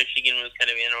where Michigan was kind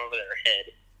of in over their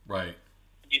head. Right.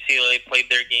 UCLA played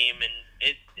their game,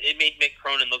 and it made Mick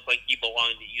Cronin look like he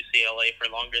belonged at UCLA for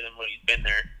longer than what he's been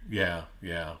there.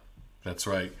 Yeah, that's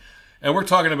right. And we're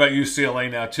talking about UCLA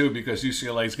now, too, because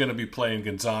UCLA is going to be playing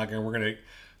Gonzaga, and we're going to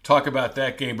talk about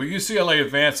that game. But UCLA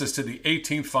advances to the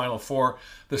 18th Final Four,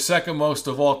 the second most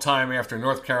of all time after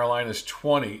North Carolina's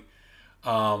 20.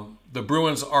 The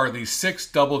Bruins are the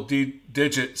 6th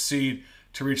double-digit seed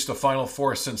to reach the Final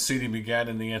Four since seeding began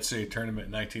in the NCAA tournament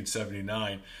in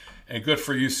 1979. And good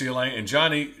for UCLA. And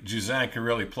Johnny Juzang can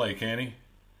really play, can he?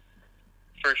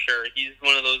 For sure. He's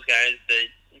one of those guys that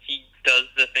he does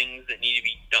the things that need to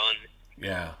be done.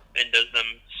 Yeah. And does them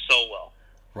so well.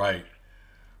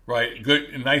 Right.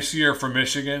 Good, nice year for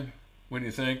Michigan, what do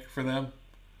you think, for them?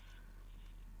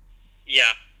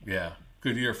 Yeah.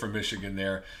 Good year for Michigan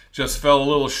there. Just fell a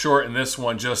little short in this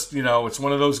one. Just, it's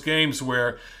one of those games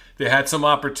where they had some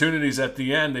opportunities at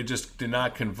the end. They just did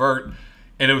not convert.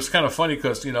 And it was kind of funny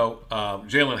because,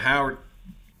 Juwan Howard,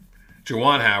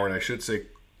 I should say,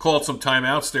 called some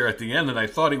timeouts there at the end, and I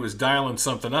thought he was dialing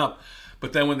something up.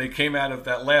 But then when they came out of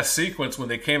that last sequence, when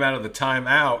they came out of the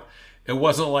timeout, it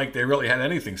wasn't like they really had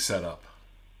anything set up.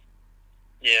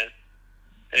 Yeah.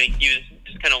 I think he was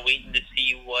just kind of waiting to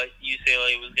see what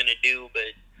UCLA was going to do,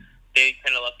 but they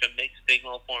kind of left a mixed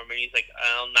signal for him, and he's like,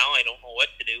 now I don't know what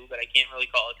to do, but I can't really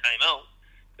call a timeout.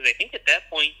 Because I think at that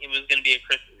point it was going to be a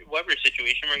Chris Webber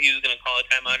situation where he was going to call a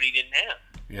timeout he didn't have.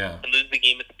 Yeah. And lose the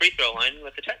game at the free throw line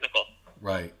with the technical.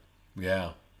 Right.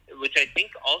 Yeah. Which I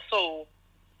think also,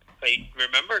 if I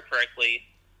remember correctly,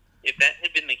 if that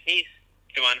had been the case,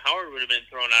 Juwan Howard would have been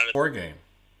thrown out of the 4 game.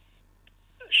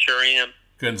 Sure am.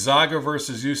 Gonzaga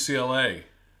versus UCLA.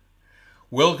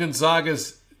 Will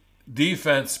Gonzaga's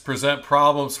defense present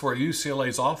problems for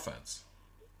UCLA's offense?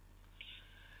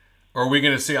 Or are we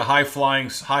going to see a high-flying,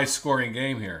 high-scoring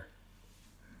game here?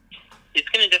 It's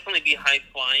going to definitely be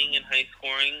high-flying and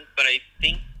high-scoring, but I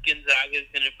think Gonzaga is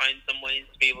going to find some ways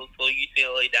to be able to slow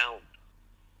UCLA down.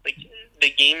 Like,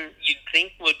 the game you'd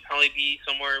think would probably be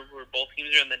somewhere where both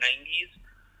teams are in the 90s,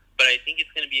 but I think it's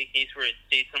going to be a case where it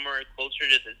stays somewhere closer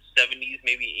to the 70s,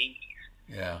 maybe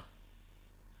 80s.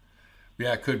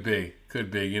 Yeah, it could be,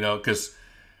 because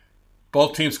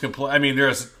both teams can play. I mean,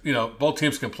 both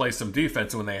teams can play some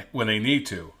defense when they need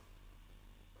to.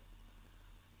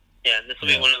 Yeah, and this will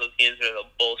be one of those games where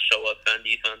they'll both show up on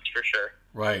defense for sure.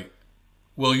 Right.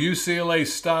 Will UCLA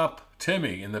stop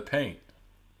Timmy in the paint?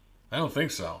 I don't think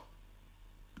so.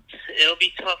 It'll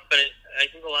be tough, but I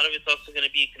think a lot of it's also going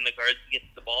to be, can the guards get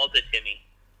the ball to Timmy?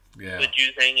 Yeah. With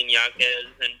Juzang and Yaquez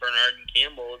and Bernard and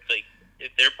Campbell, it's like,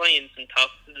 if they're playing some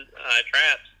tough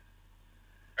traps,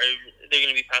 are there going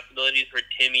to be possibilities where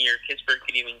Timmy or Kispert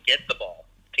could even get the ball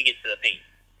to get to the paint?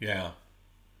 Yeah.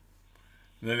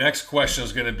 The next question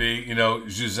is going to be,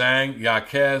 Juzang,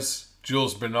 Yaquez,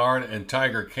 Jules Bernard, and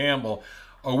Tiger Campbell.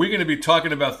 Are we going to be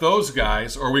talking about those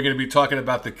guys, or are we going to be talking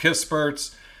about the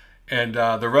Kisperts and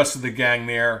the rest of the gang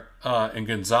there in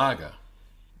Gonzaga?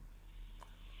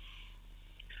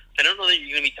 I don't know that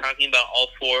you're going to be talking about all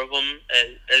 4 of them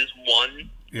as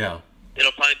one. Yeah.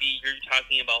 It'll probably be you're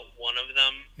talking about one of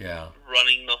them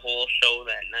running the whole show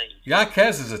that night.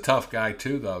 Yaquez is a tough guy,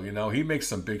 too, though. He makes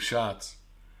some big shots.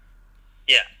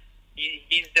 Yeah.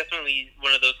 He's definitely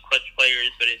one of those clutch players,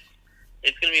 but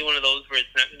it's going to be one of those where it's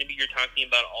not going to be you're talking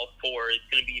about all 4. It's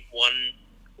going to be 1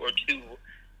 or 2.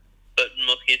 But in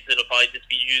most cases, it'll probably just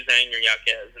be Juzang or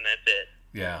Yaquez, and that's it.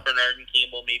 Yeah. Bernard and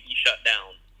Campbell may be shut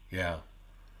down. Yeah.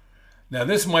 Now,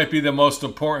 this might be the most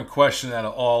important question out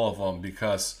of all of them,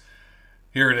 because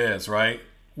here it is, right?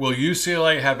 Will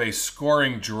UCLA have a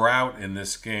scoring drought in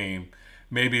this game,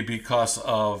 maybe because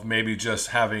of maybe just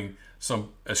having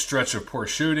a stretch of poor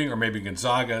shooting, or maybe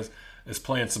Gonzaga is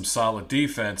playing some solid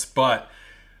defense? But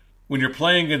when you're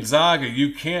playing Gonzaga,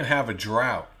 you can't have a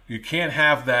drought. You can't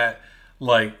have that,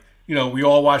 we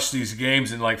all watch these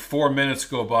games and 4 minutes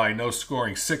go by, no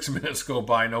scoring, 6 minutes go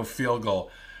by, no field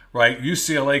goal, right?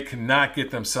 UCLA cannot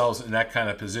get themselves in that kind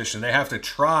of position. They have to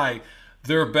try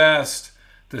their best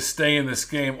to stay in this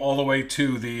game all the way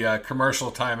to the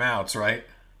commercial timeouts, right?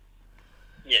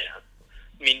 Yeah.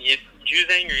 I mean, if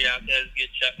Juzang or Yaquez get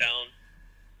shut down,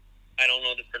 I don't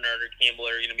know that Bernard or Campbell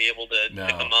are going to be able to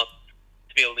pick them up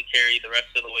to be able to carry the rest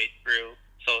of the way through.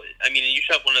 So, I mean, you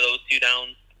shut one of those two down,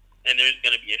 and there's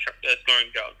going to be a scoring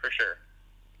drought for sure.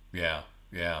 Yeah,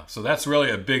 yeah. So that's really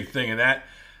a big thing, and that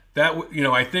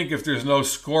I think if there's no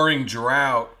scoring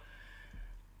drought,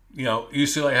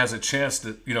 UCLA has a chance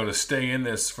to to stay in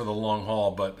this for the long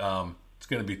haul, but it's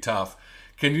going to be tough.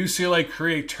 Can UCLA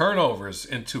create turnovers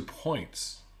into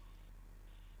points?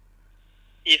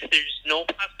 If there's no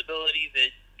possibility that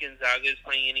Gonzaga is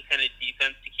playing any kind of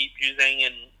defense to keep Juzang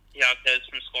and Yaquez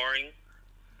from scoring,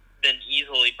 then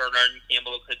easily Bernard and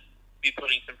Campbell could be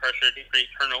putting some pressure to create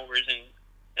turnovers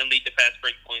and lead to fast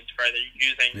break points for either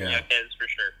Juzang or Yaquez for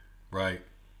sure. Right.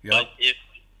 Yep. But if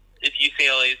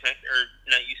UCLA is not, or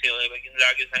not UCLA, but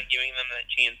Gonzaga is not giving them that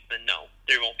chance, then no,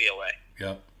 there won't be a way.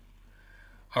 Yep.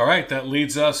 All right, that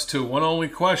leads us to one only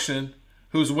question: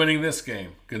 who's winning this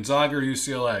game, Gonzaga or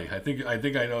UCLA? I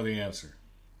think I know the answer.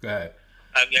 Go ahead.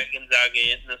 I've got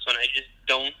Gonzaga in this one. I just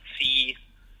don't see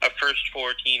a first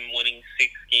four team winning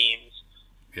 6 games.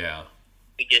 Yeah.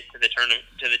 To get to the tournament,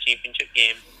 to the championship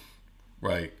game.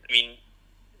 Right. I mean,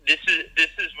 this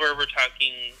is where we're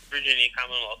talking Virginia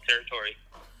Commonwealth territory.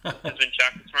 Because when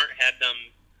Shaka Smart had them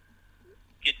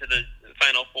get to the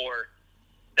Final Four,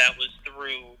 that was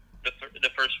through the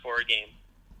first 4 game.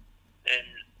 And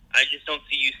I just don't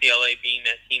see UCLA being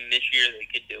that team this year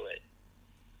that could do it.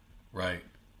 Right.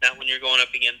 Not when you're going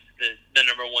up against the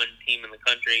number 1 team in the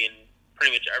country in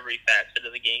pretty much every facet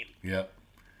of the game. Yep.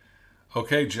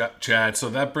 Okay, Chad, so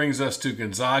that brings us to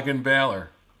Gonzaga and Baylor.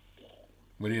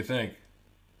 What do you think?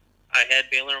 I had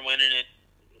Baylor winning it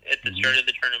at the start of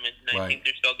the tournament, and I think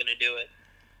they're still going to do it.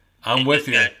 I'm with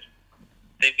you.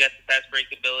 They've got the fast break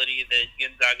ability that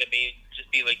Gonzaga may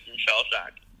just be like in shell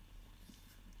shock.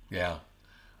 Yeah,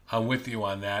 I'm with you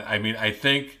on that. I mean, I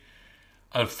think,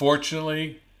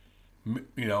 unfortunately,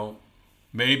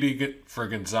 maybe for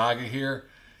Gonzaga here,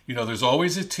 there's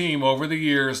always a team over the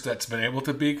years that's been able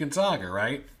to beat Gonzaga,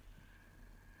 right?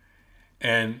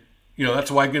 And,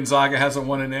 that's why Gonzaga hasn't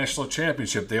won a national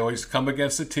championship. They always come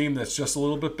against a team that's just a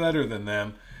little bit better than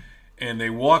them. And they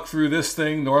walk through this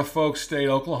thing, Norfolk State,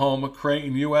 Oklahoma,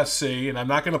 Creighton, USC. And I'm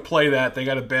not going to play that. They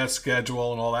got a bad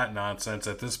schedule and all that nonsense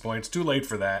at this point. It's too late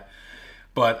for that.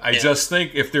 But I just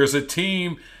think if there's a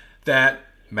team that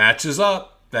matches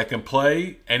up, that can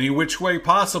play any which way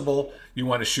possible, you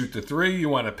want to shoot the three, you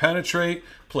want to penetrate,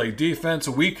 play defense,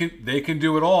 they can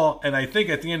do it all. And I think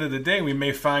at the end of the day, we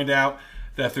may find out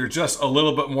that they're just a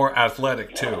little bit more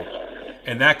athletic too.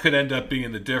 And that could end up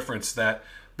being the difference, that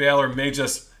Baylor may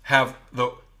just have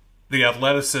the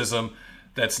athleticism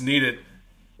that's needed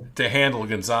to handle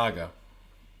Gonzaga.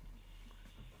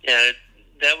 Yeah,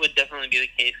 that would definitely be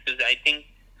the case, because I think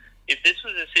if this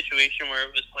was a situation where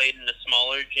it was played in a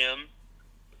smaller gym,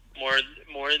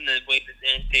 more in the way that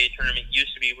the NCAA tournament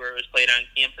used to be, where it was played on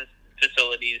campus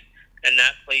facilities and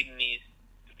not played in these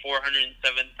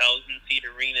 407,000-seat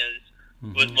arenas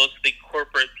with mostly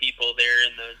corporate people there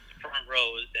in the front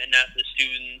rows and not the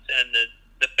students and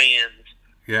the fans.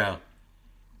 Yeah.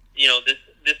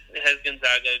 This has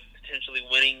Gonzaga potentially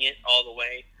winning it all the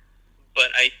way, but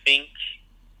I think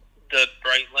the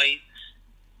bright lights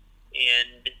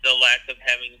and the lack of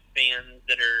having fans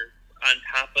that are on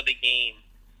top of the game,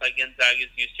 like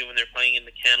Gonzaga's used to when they're playing in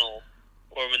the Kennel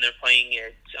or when they're playing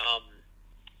at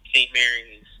St.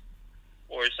 Mary's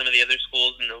or some of the other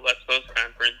schools in the West Coast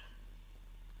Conference,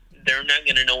 they're not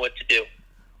going to know what to do.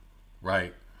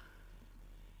 Right.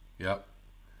 Yep.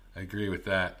 I agree with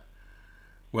that.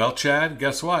 Well, Chad,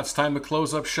 guess what? It's time to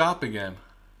close up shop again.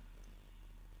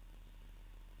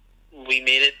 We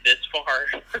made it this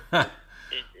far.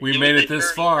 We made it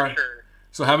this far. Sure.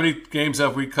 So how many games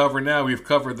have we covered now? We've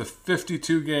covered the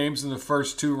 52 games in the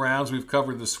first 2 rounds. We've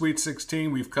covered the Sweet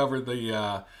 16. We've covered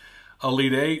the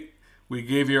Elite 8. We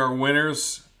gave you our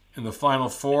winners in the Final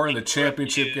Four in the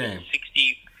championship game.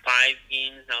 65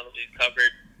 games now that we've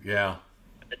covered. Yeah.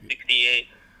 At 68.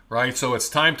 Right, so it's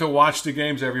time to watch the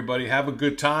games, everybody. Have a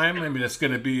good time. I mean, it's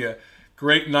going to be a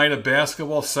great night of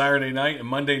basketball Saturday night, and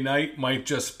Monday night might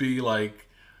just be like,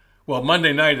 well,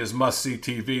 Monday night is must-see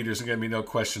TV. There's going to be no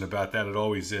question about that. It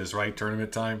always is, right?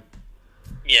 Tournament time?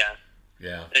 Yeah.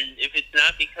 Yeah. And if it's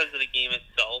not because of the game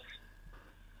itself,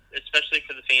 especially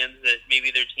for the fans that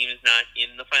maybe their team is not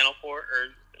in the Final Four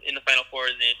or in the Final Four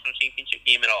of the national championship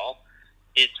game at all,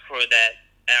 it's for that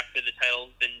after the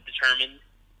title's been determined,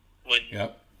 when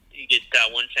you get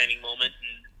that one shining moment,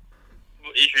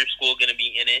 and is your school going to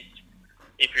be in it?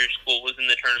 If your school was in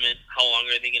the tournament, how long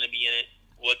are they going to be in it?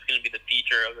 What's going to be the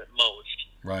feature of it most?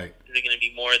 Right. Is it going to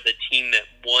be more the team that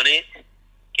won it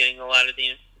getting a lot of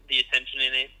the attention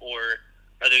in it, or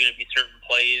are there going to be certain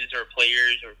plays or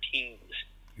players or teams?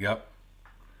 Yep,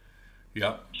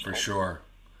 for sure.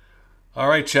 All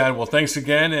right, Chad. Well, thanks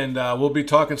again, and we'll be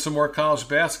talking some more college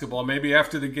basketball. Maybe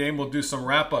after the game we'll do some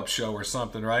wrap-up show or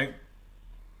something, right?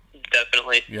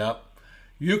 Definitely. Yep.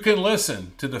 You can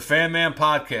listen to the Fan Man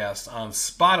Podcast on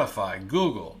Spotify,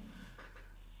 Google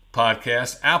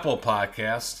Podcast, Apple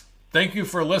Podcast. Thank you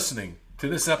for listening to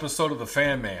this episode of the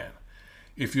Fan Man.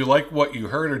 If you like what you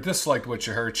heard or disliked what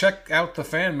you heard, check out the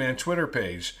Fan Man Twitter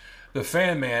page, the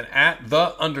Fan Man at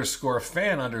 @the_fan_man_,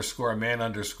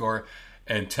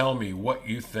 and tell me what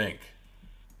you think.